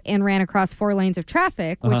once and ran across 4 lanes of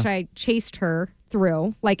traffic, which I chased her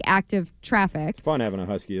through, like active traffic. It's fun having a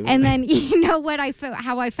husky, isn't and it? then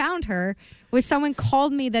how I found her was someone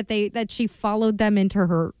called me that she followed them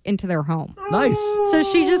into their home. Nice. So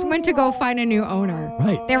she just went to go find a new owner.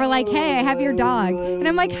 Right. They were like, "Hey, I have your dog," and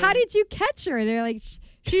I'm like, "How did you catch her?" They're like,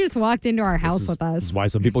 "She just walked into our house with us." This is why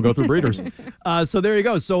some people go through breeders. So there you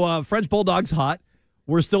go. So French Bulldog's hot.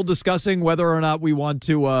 We're still discussing whether or not we want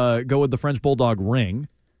to go with the French Bulldog ring.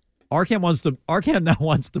 Arcand now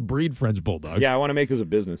wants to breed French Bulldogs. Yeah, I want to make this a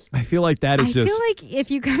business. I feel like that is I feel like if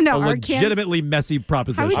you come to a Arcand's, legitimately messy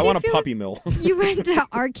proposition. I want a puppy mill. You went to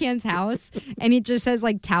Arcand's house and he just has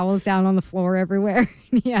like towels down on the floor everywhere.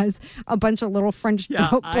 And he has a bunch of little French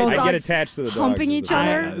Bulldogs I get attached to the dogs. humping each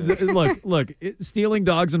other. Look, stealing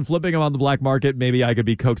dogs and flipping them on the black market, maybe I could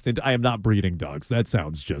be coaxed into. I am not breeding dogs. That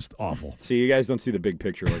sounds just awful. See, you guys don't see the big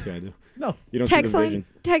picture like I do. No. You don't see the vision.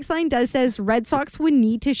 Text line says Red Sox would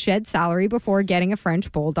need to shed salary before getting a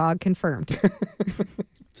French bulldog confirmed.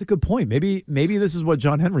 It's a good point. Maybe this is what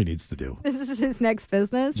John Henry needs to do. This is his next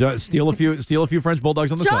business. Steal a few French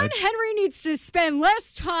bulldogs on the John side. Henry needs to spend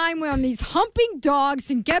less time on these humping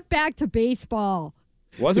dogs and get back to baseball.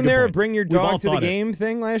 Wasn't there a bring your We've all dog to the thought it. game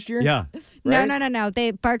thing last year? Yeah. Right? No.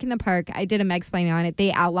 They Bark in the Park. I did a Megsplaining on it.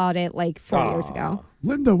 They outlawed it like 4 years ago.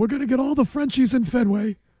 Linda, we're going to get all the Frenchies in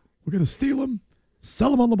Fenway. We're going to steal them,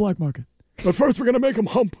 sell them on the black market. But first, we're going to make them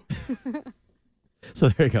hump. So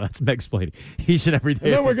there you go. That's Megsplaining. Each and every day.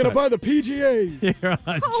 And then we're going to buy the PGA. Here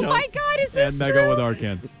on Oh my God, is and this Mego true? with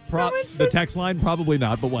Arcand. Someone The says text line, probably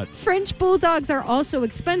not, but what? French bulldogs are also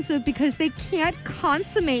expensive because they can't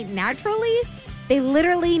consummate naturally. They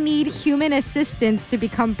literally need human assistance to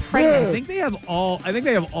become pregnant. I think they have all.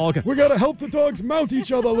 We got to help the dogs mount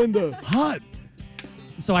each other, Linda. Hot.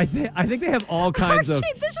 So I think they have all kinds of.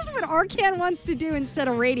 This is what Arcand wants to do instead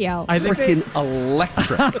of radio. I think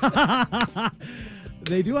electric.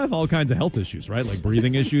 They do have all kinds of health issues, right? Like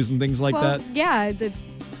breathing issues and things like that. Yeah. This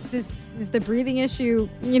is the breathing issue.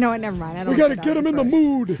 You know what? Never mind. I don't We got to get them in the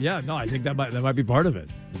mood. Yeah, no, I think that might be part of it.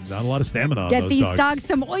 There's not a lot of stamina on Get those these dogs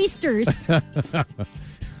some oysters. All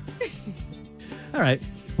right.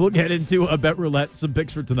 We'll get into a Bet Roulette, some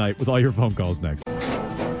picks for tonight with all your phone calls next.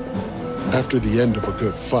 After the end of a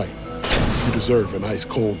good fight, you deserve an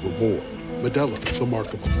ice-cold reward. Modelo is the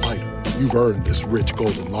mark of a fighter. You've earned this rich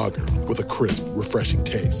golden lager with a crisp, refreshing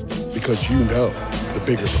taste. Because you know, the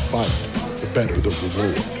bigger the fight, the better the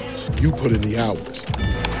reward. You put in the hours,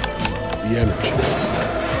 the energy,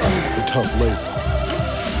 the tough labor.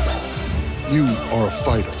 You are a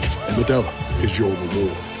fighter, and Modelo is your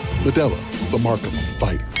reward. Modelo, the mark of a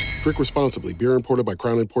fighter. Drink responsibly. Beer imported by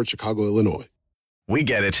Crown Imports, Chicago, Illinois. We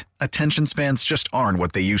get it. Attention spans just aren't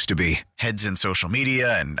what they used to be. Heads in social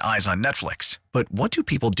media and eyes on Netflix. But what do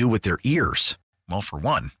people do with their ears? Well, for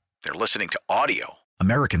one, they're listening to audio.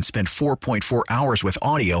 Americans spend 4.4 hours with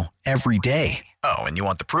audio every day. Oh, and you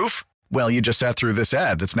want the proof? Well, you just sat through this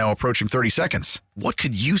ad that's now approaching 30 seconds. What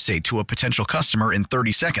could you say to a potential customer in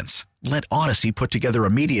 30 seconds? Let Odyssey put together a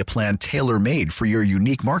media plan tailor-made for your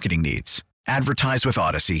unique marketing needs. Advertise with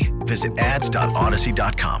Odyssey. Visit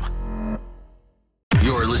ads.odyssey.com.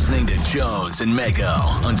 You're listening to Jones and Mego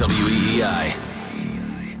on WEEI.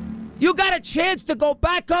 You got a chance to go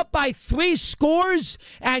back up by 3 scores,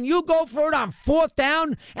 and you go for it on 4th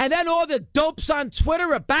down, and then all the dopes on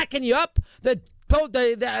Twitter are backing you up. The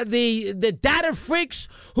data freaks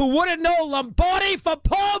who wouldn't know Lombardi for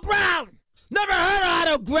Paul Brown. Never heard of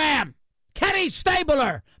Otto Graham. Kenny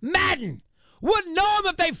Stabler. Madden. Wouldn't know him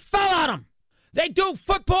if they fell on him. They do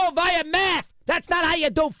football via math. That's not how you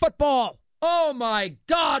do football. Oh, my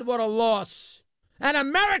God, what a loss. And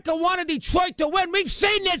America wanted Detroit to win. We've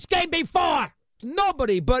seen this game before.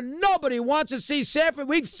 Nobody wants to see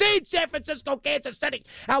We've seen San Francisco, Kansas City.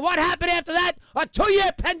 And what happened after that? A 2-year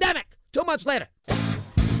pandemic. 2 months later.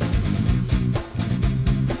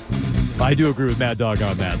 I do agree with Mad Dog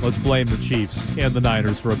on that. Let's blame the Chiefs and the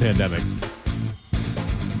Niners for a pandemic.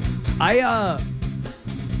 I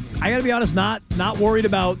gotta be honest, not worried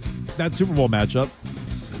about that Super Bowl matchup.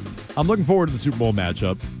 I'm looking forward to the Super Bowl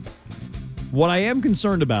matchup. What I am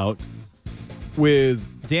concerned about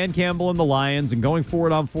with Dan Campbell and the Lions and going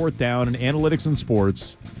forward on 4th down and analytics in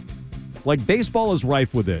sports, like baseball is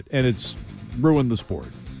rife with it, and it's ruined the sport.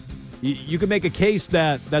 You can make a case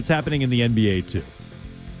that that's happening in the NBA too,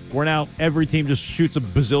 where now every team just shoots a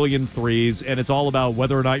bazillion threes, and it's all about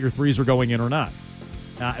whether or not your threes are going in or not.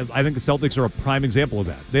 I think the Celtics are a prime example of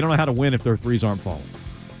that. They don't know how to win if their threes aren't falling.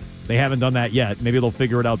 They haven't done that yet. Maybe they'll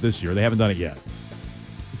figure it out this year. They haven't done it yet.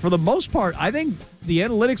 For the most part, I think the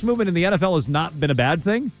analytics movement in the NFL has not been a bad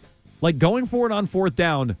thing. Like going forward on 4th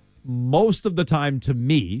down most of the time, to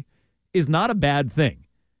me, is not a bad thing.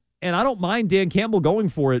 And I don't mind Dan Campbell going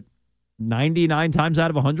for it 99 times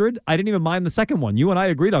out of 100. I didn't even mind the second one. You and I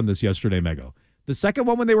agreed on this yesterday, Mego. The second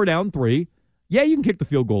one when they were down 3, yeah, you can kick the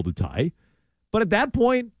field goal to tie. But at that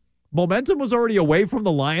point, momentum was already away from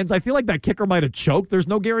the Lions. I feel like that kicker might have choked. There's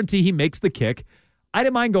no guarantee he makes the kick. I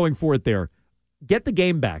didn't mind going for it there. Get the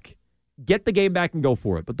game back. Get the game back and go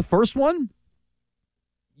for it. But the first one,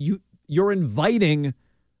 you're inviting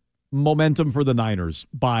momentum for the Niners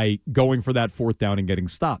by going for that 4th down and getting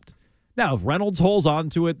stopped. Now, if Reynolds holds on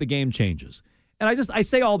to it, the game changes. And I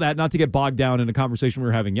say all that not to get bogged down in a conversation we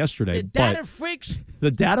were having yesterday. The data freaks?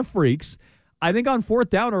 The data freaks, I think on 4th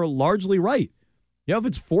down are largely right. You know, if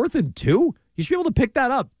it's 4th and 2, you should be able to pick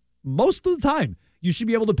that up. Most of the time, you should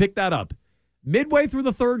be able to pick that up. Midway through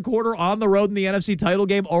the 3rd quarter on the road in the NFC title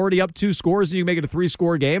game, already up 2 scores, and you make it a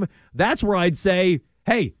 3-score game, that's where I'd say,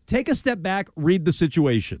 hey, take a step back, read the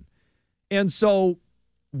situation. And so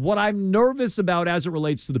what I'm nervous about as it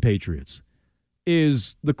relates to the Patriots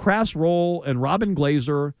is the Kraft's role and Robin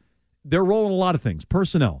Glazer, their role in a lot of things,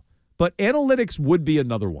 personnel. But analytics would be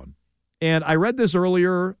another one. And I read this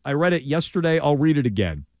earlier. I read it yesterday. I'll read it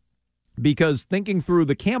again. Because thinking through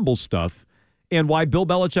the Campbell stuff and why Bill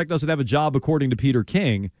Belichick doesn't have a job, according to Peter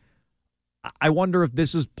King, I wonder if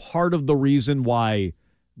this is part of the reason why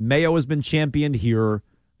Mayo has been championed here.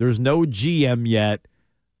 There's no GM yet.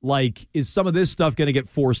 Like, is some of this stuff going to get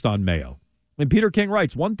forced on Mayo? And Peter King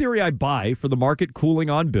writes, one theory I buy for the market cooling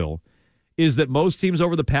on Bill is that most teams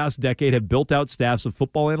over the past decade have built out staffs of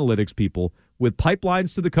football analytics people with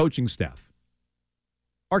pipelines to the coaching staff.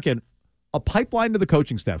 Arcand, a pipeline to the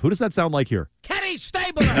coaching staff. Who does that sound like here? Kenny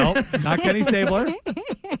Stabler. No, not Kenny Stabler.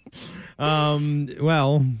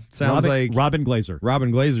 Well, sounds like Robin Glazer.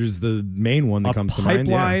 Robin Glazer's the main one that comes to mind.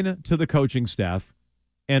 A pipeline to the coaching staff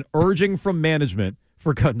and urging from management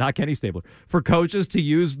for not Kenny Stabler, for coaches to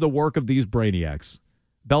use the work of these brainiacs.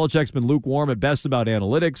 Belichick's been lukewarm at best about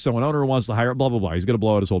analytics, so an owner wants to hire, blah, blah, blah. He's going to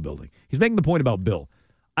blow out his whole building. He's making the point about Bill.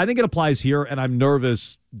 I think it applies here, and I'm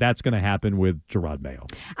nervous that's going to happen with Gerard Mayo.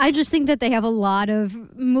 I just think that they have a lot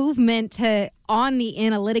of movement on the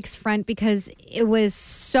analytics front because it was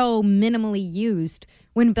so minimally used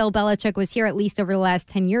when Bill Belichick was here, at least over the last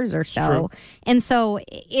 10 years or so. True. And so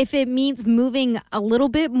if it means moving a little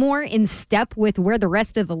bit more in step with where the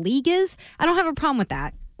rest of the league is, I don't have a problem with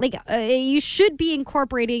that. Like, you should be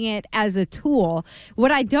incorporating it as a tool.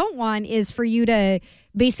 What I don't want is for you to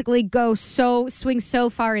basically swing so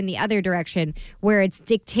far in the other direction where it's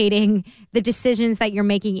dictating the decisions that you're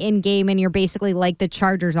making in game and you're basically like the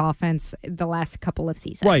Chargers offense the last couple of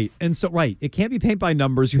seasons. Right. And so, it can't be paint by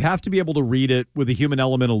numbers. You have to be able to read it with a human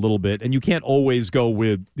element a little bit, and you can't always go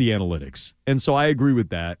with the analytics. And so I agree with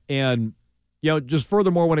that. And, just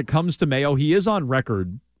furthermore, when it comes to Mayo, he is on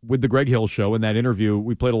record with the Greg Hill show in that interview.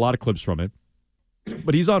 We played a lot of clips from it.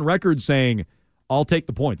 But he's on record saying, I'll take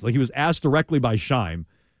the points. Like, he was asked directly by Scheim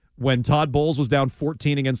when Todd Bowles was down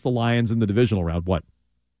 14 against the Lions in the divisional round. What?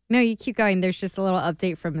 No, you keep going. There's just a little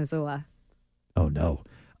update from Missoula. Oh, no.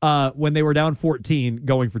 When they were down 14,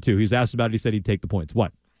 going for 2, he was asked about it. He said he'd take the points.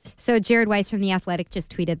 What? So Jared Weiss from The Athletic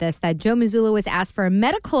just tweeted this, that Joe Mazzulla was asked for a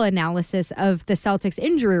medical analysis of the Celtics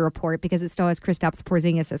injury report because it still has Kristaps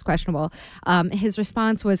Porzingis as questionable. His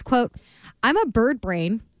response was, quote, I'm a bird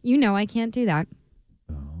brain. You know I can't do that.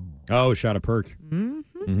 Oh, shot a perk. Mm-hmm.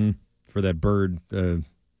 Mm-hmm. For that bird,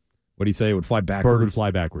 what do you say? It would fly backwards? Bird would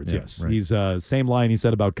fly backwards, yes. Right. He's same line he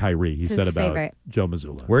said about Kyrie. He said about favorite. Joe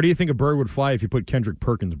Mazzulla. Where do you think a bird would fly if you put Kendrick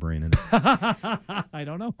Perkins' brain in it? I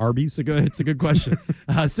don't know. Arby's? It's a good question.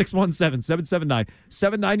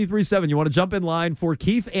 617-779-7937. You want to jump in line for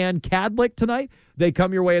Keith and Cadlick tonight? They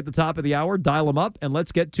come your way at the top of the hour. Dial them up, and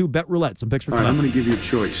let's get to Bet Roulette. Some picks for tonight. All right, I'm going to give you a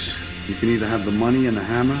choice. You can either have the money and the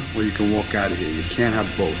hammer, or you can walk out of here. You can't have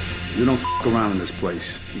both. You don't f*** around in this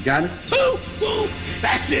place. You got it? Boom, boom.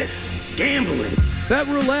 That's it. Gambling. Bet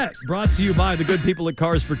Roulette, brought to you by the good people at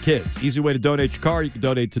Cars for Kids. Easy way to donate your car. You can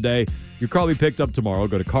donate today. Your car will be picked up tomorrow.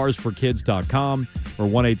 Go to carsforkids.com or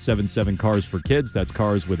 1-877-CARS-FOR-KIDS. That's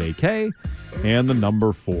cars with a K and the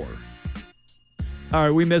number 4. All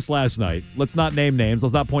right, we missed last night. Let's not name names.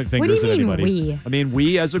 Let's not point fingers at anybody. We? I mean,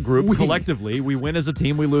 we as a group, collectively, we win as a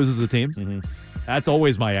team, we lose as a team. Mm-hmm. That's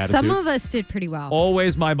always my attitude. Some of us did pretty well.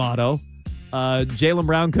 Always my motto. Jaylen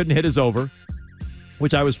Brown couldn't hit his over,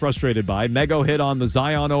 which I was frustrated by. Mego hit on the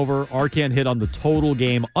Zion over. Arcand hit on the total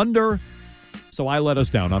game under. So I let us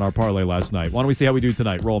down on our parlay last night. Why don't we see how we do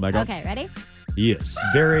tonight? Roll, Mego. Okay, ready? Yes.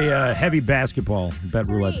 Very heavy basketball bet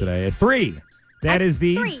roulette today. 3. That is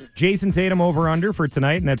the Jason Tatum over-under for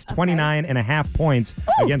tonight, and that's 29.5 points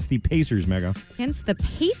against the Pacers, Mego. Against the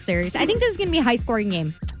Pacers? I think this is going to be a high-scoring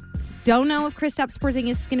game. Don't know if Kristaps Porzingis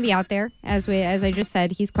is going to be out there. As I just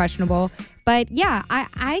said, he's questionable. But, yeah,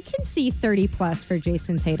 I can see 30-plus for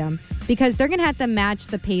Jason Tatum because they're going to have to match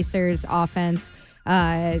the Pacers' offense.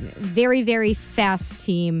 Very, very fast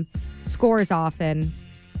team. Scores often.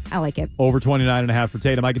 I like it. Over 29.5 for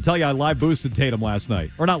Tatum. I can tell you I live boosted Tatum last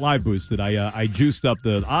night. Or not live boosted. I juiced up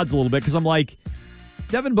the odds a little bit because I'm like,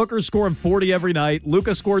 Devin Booker's scoring 40 every night.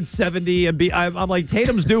 Luka scored 70. And I'm like,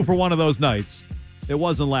 Tatum's due for one of those nights. It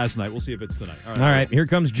wasn't last night. We'll see if it's tonight. All right. Here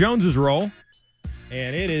comes Jones's roll.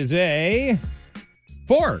 And it is a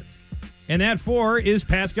 4. And that 4 is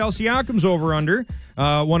Pascal Siakam's over-under,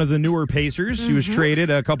 one of the newer Pacers. He was traded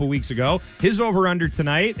a couple weeks ago. His over-under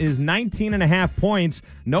tonight is 19.5 points.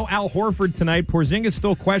 No Al Horford tonight. Porzingis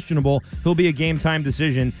still questionable. He'll be a game-time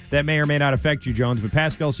decision that may or may not affect you, Jones. But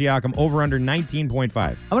Pascal Siakam, over-under 19.5.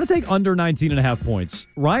 I'm going to take under 19.5 points.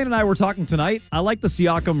 Ryan and I were talking tonight. I like the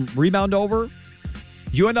Siakam rebound over.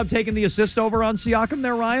 Did you end up taking the assist over on Siakam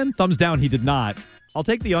there, Ryan? Thumbs down, he did not. I'll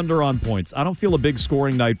take the under on points. I don't feel a big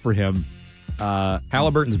scoring night for him.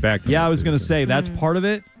 Halliburton's back. Yeah, I was going to say that's part of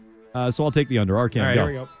it. So I'll take the under. Arcand, all right, go.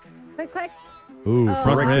 Here we go. Quick. Ooh,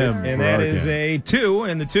 front rim. And that is a 2.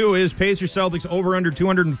 And the 2 is Pacers Celtics over-under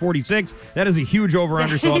 246. That is a huge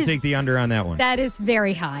over-under, so I'll take the under on that one. That is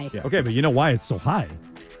very high. Yeah. Okay, but you know why it's so high?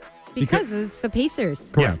 Because it's the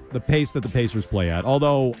Pacers. Correct. Yeah. The pace that the Pacers play at.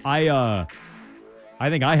 Although I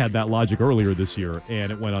think I had that logic earlier this year,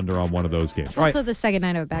 and it went under on one of those games. Also the second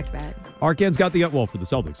night of a back-to-back. Arcand's got the, for the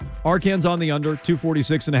Celtics. Arcand's on the under,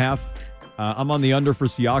 246.5. I'm on the under for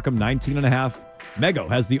Siakam, 19.5. Mego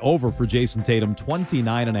has the over for Jason Tatum,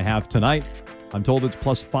 29.5 tonight. I'm told it's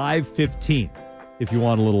plus 515 if you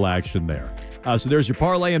want a little action there. So there's your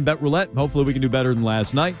parlay and Bet Roulette. Hopefully we can do better than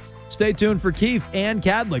last night. Stay tuned for Keefe and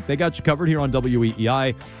Cadlick. They got you covered here on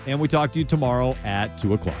WEEI, and we talk to you tomorrow at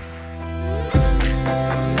 2 o'clock.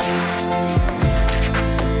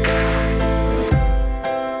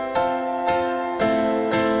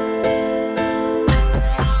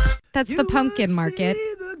 That's the Pumpkin Market.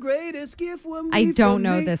 I don't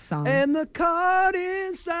know this song. And the card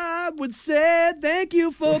inside would say, thank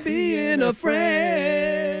you for being a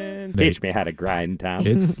friend. Teach me how to grind, Tom.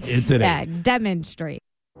 It's an Yeah, demonstrate.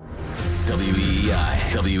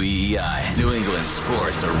 WEEI, New England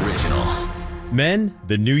Sports Original. Men,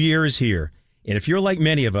 the new year is here. And if you're like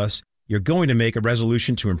many of us, you're going to make a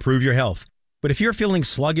resolution to improve your health. But if you're feeling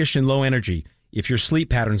sluggish and low energy, if your sleep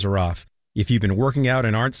patterns are off, if you've been working out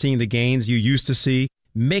and aren't seeing the gains you used to see,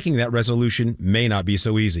 making that resolution may not be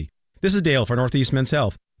so easy. This is Dale for Northeast Men's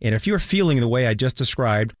Health. And if you're feeling the way I just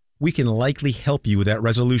described, we can likely help you with that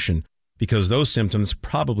resolution, because those symptoms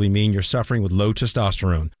probably mean you're suffering with low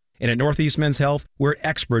testosterone. And at Northeast Men's Health, we're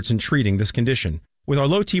experts in treating this condition. With our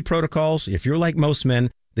low T protocols, if you're like most men,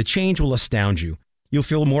 the change will astound you. You'll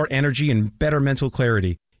feel more energy and better mental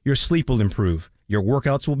clarity. Your sleep will improve. Your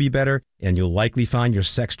workouts will be better, and you'll likely find your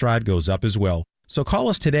sex drive goes up as well. So call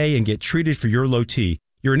us today and get treated for your low T.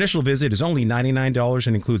 Your initial visit is only $99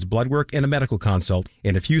 and includes blood work and a medical consult.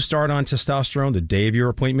 And if you start on testosterone the day of your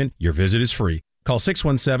appointment, your visit is free. Call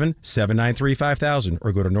 617-793-5000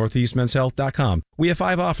 or go to northeastmenshealth.com. We have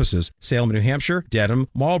 5 offices: Salem, New Hampshire, Dedham,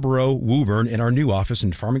 Marlborough, Woburn, and our new office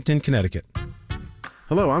in Farmington, Connecticut.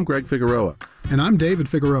 Hello, I'm Greg Figueroa. And I'm David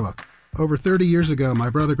Figueroa. Over 30 years ago, my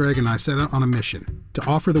brother Greg and I set out on a mission to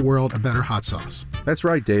offer the world a better hot sauce. That's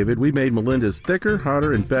right, David. We made Melinda's thicker,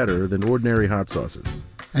 hotter, and better than ordinary hot sauces.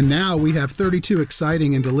 And now we have 32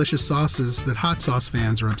 exciting and delicious sauces that hot sauce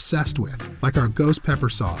fans are obsessed with, like our ghost pepper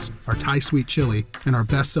sauce, our Thai sweet chili, and our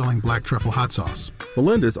best-selling black truffle hot sauce.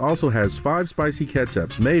 Melinda's also has 5 spicy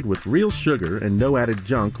ketchups made with real sugar and no added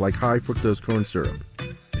junk like high fructose corn syrup.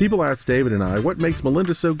 People ask David and I, what makes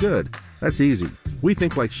Melinda so good? That's easy. We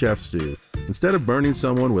think like chefs do. Instead of burning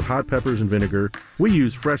someone with hot peppers and vinegar, we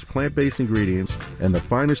use fresh plant-based ingredients and the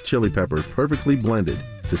finest chili peppers perfectly blended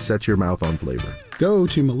to set your mouth on flavor. Go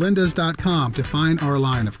to melindas.com to find our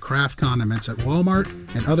line of craft condiments at Walmart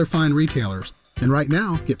and other fine retailers. And right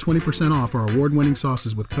now, get 20% off our award-winning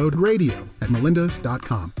sauces with code RADIO at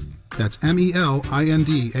melindas.com. That's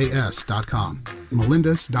melindas.com.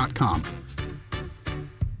 melindas.com.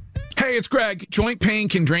 Hey, it's Greg. Joint pain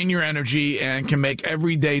can drain your energy and can make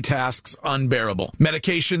everyday tasks unbearable.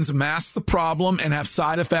 Medications mask the problem and have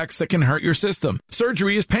side effects that can hurt your system.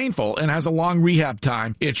 Surgery is painful and has a long rehab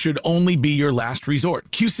time. It should only be your last resort.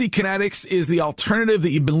 QC Kinetics is the alternative that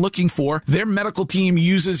you've been looking for. Their medical team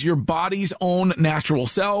uses your body's own natural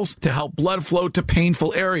cells to help blood flow to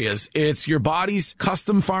painful areas. It's your body's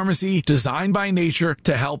custom pharmacy designed by nature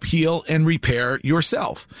to help heal and repair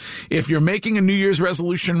yourself. If you're making a New Year's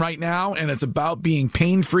resolution right now, and it's about being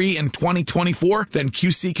pain-free in 2024, then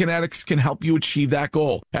QC Kinetics can help you achieve that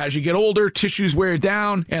goal. As you get older, tissues wear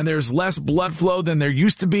down, and there's less blood flow than there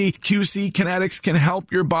used to be. QC Kinetics can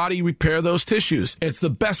help your body repair those tissues. It's the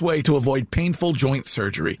best way to avoid painful joint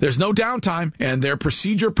surgery. There's no downtime, and their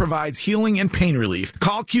procedure provides healing and pain relief.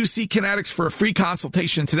 Call QC Kinetics for a free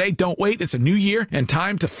consultation today. Don't wait. It's a new year and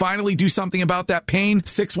time to finally do something about that pain.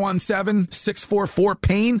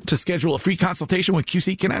 617-644-PAIN to schedule a free consultation with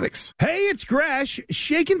QC Kinetics. Hey, it's Gresh,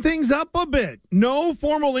 shaking things up a bit. No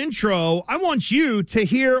formal intro. I want you to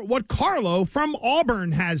hear what Carlo from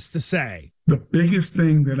Auburn has to say. The biggest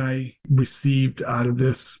thing that I received out of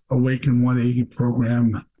this Awaken 180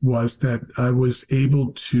 program was that I was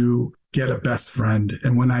able to get a best friend.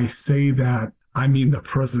 And when I say that, I mean the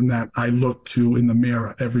person that I look to in the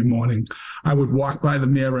mirror every morning. I would walk by the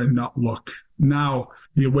mirror and not look. Now,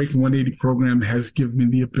 the Awaken 180 program has given me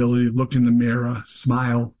the ability to look in the mirror,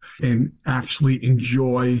 smile, and actually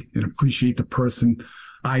enjoy and appreciate the person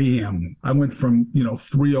I am. I went from,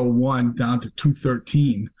 301 down to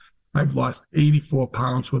 213. I've lost 84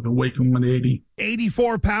 pounds with Awaken 180.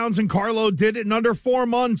 84 pounds, and Carlo did it in under 4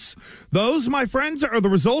 months. Those, my friends, are the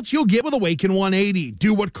results you'll get with Awaken 180.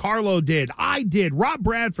 Do what Carlo did, I did, Rob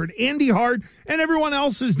Bradford, Andy Hart, and everyone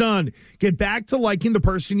else has done. Get back to liking the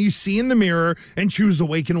person you see in the mirror and choose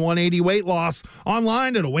Awaken 180 Weight Loss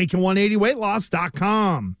online at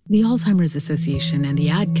awaken180weightloss.com. The Alzheimer's Association and the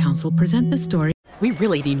Ad Council present the story. We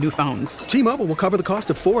really need new phones. T-Mobile will cover the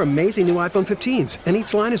cost of 4 amazing new iPhone 15s, and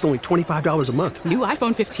each line is only $25 a month. New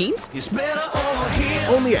iPhone 15s? It's better over here.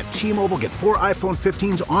 Only at T-Mobile, get 4 iPhone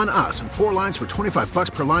 15s on us and 4 lines for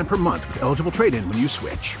 $25 per line per month with eligible trade-in when you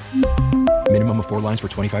switch. Minimum of 4 lines for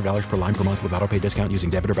 $25 per line per month with autopay discount using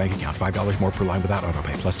debit or bank account. $5 more per line without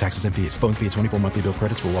autopay, plus taxes and fees. Phone fee at 24 monthly bill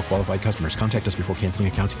credits for well-qualified customers. Contact us before canceling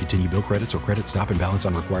account to continue bill credits or credit stop and balance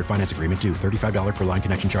on required finance agreement due. $35 per line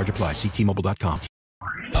connection charge applies. See T-Mobile.com.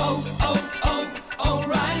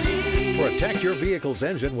 O'Reilly. Protect your vehicle's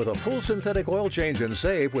engine with a full synthetic oil change and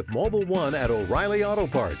save with Mobile One at O'Reilly Auto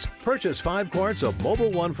Parts. Purchase 5 quarts of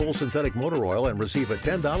Mobile One full synthetic motor oil and receive a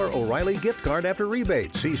 $10 O'Reilly gift card after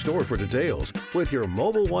rebate. See store for details. With your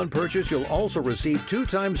Mobile One purchase, you'll also receive 2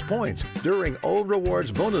 times points during O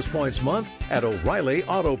Rewards Bonus Points Month at O'Reilly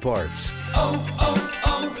Auto Parts.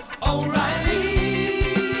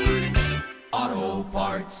 O'Reilly Auto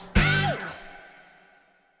Parts.